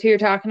everybody knows who you're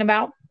talking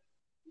about.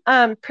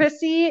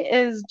 Prissy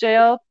is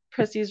JL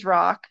Prissy's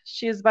Rock.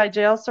 She is by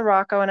JL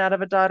Sirocco and out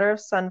of a daughter of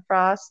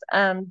Sunfrost.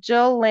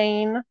 Jill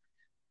Lane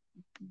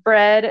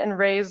bred and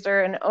raised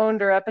her and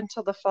owned her up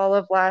until the fall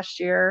of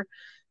last year.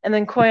 And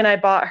then Coy and I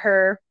bought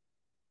her.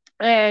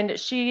 And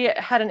she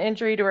had an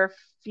injury to her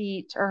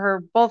feet, or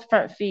her both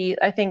front feet.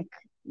 I think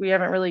we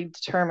haven't really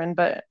determined,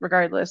 but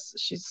regardless,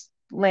 she's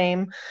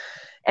lame.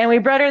 And we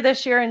bred her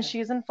this year, and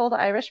she's in full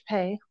Irish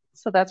pay.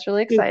 So that's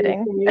really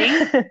exciting.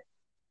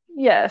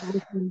 Yes.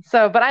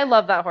 So, but I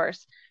love that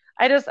horse.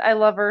 I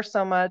love her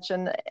so much.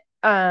 And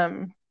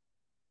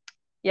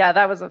yeah,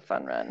 that was a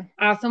fun run.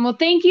 Awesome. Well,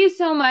 thank you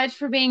so much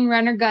for being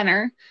runner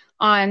gunner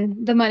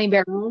on the Money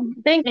Barrel.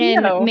 Thank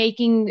you. And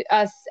making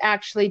us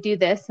actually do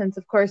this, since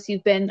of course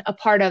you've been a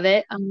part of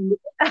it.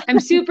 I'm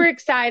super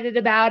excited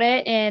about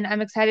it, and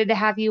I'm excited to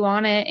have you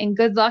on it, and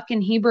good luck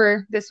in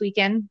Heber this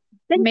weekend.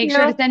 Make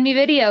sure to send me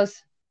videos.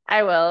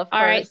 I will, of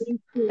course. All right.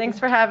 Thanks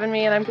for having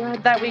me, and I'm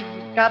glad that we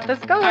got this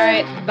going. All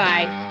right.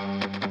 Bye.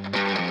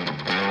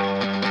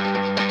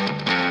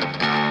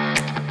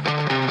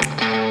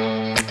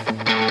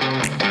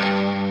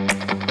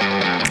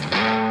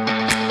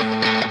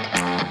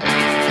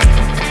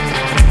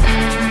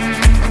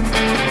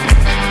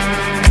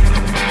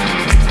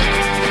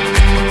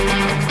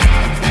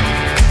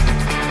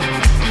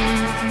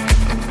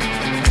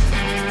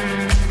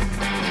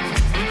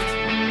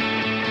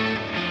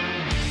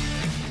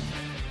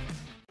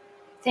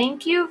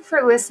 Thank you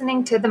for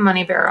listening to The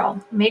Money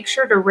Barrel. Make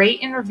sure to rate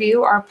and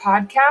review our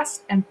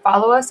podcast and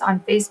follow us on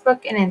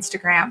Facebook and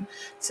Instagram.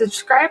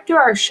 Subscribe to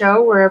our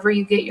show wherever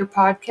you get your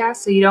podcasts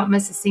so you don't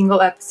miss a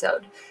single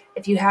episode.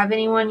 If you have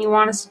anyone you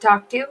want us to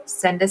talk to,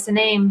 send us a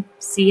name.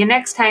 See you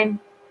next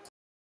time.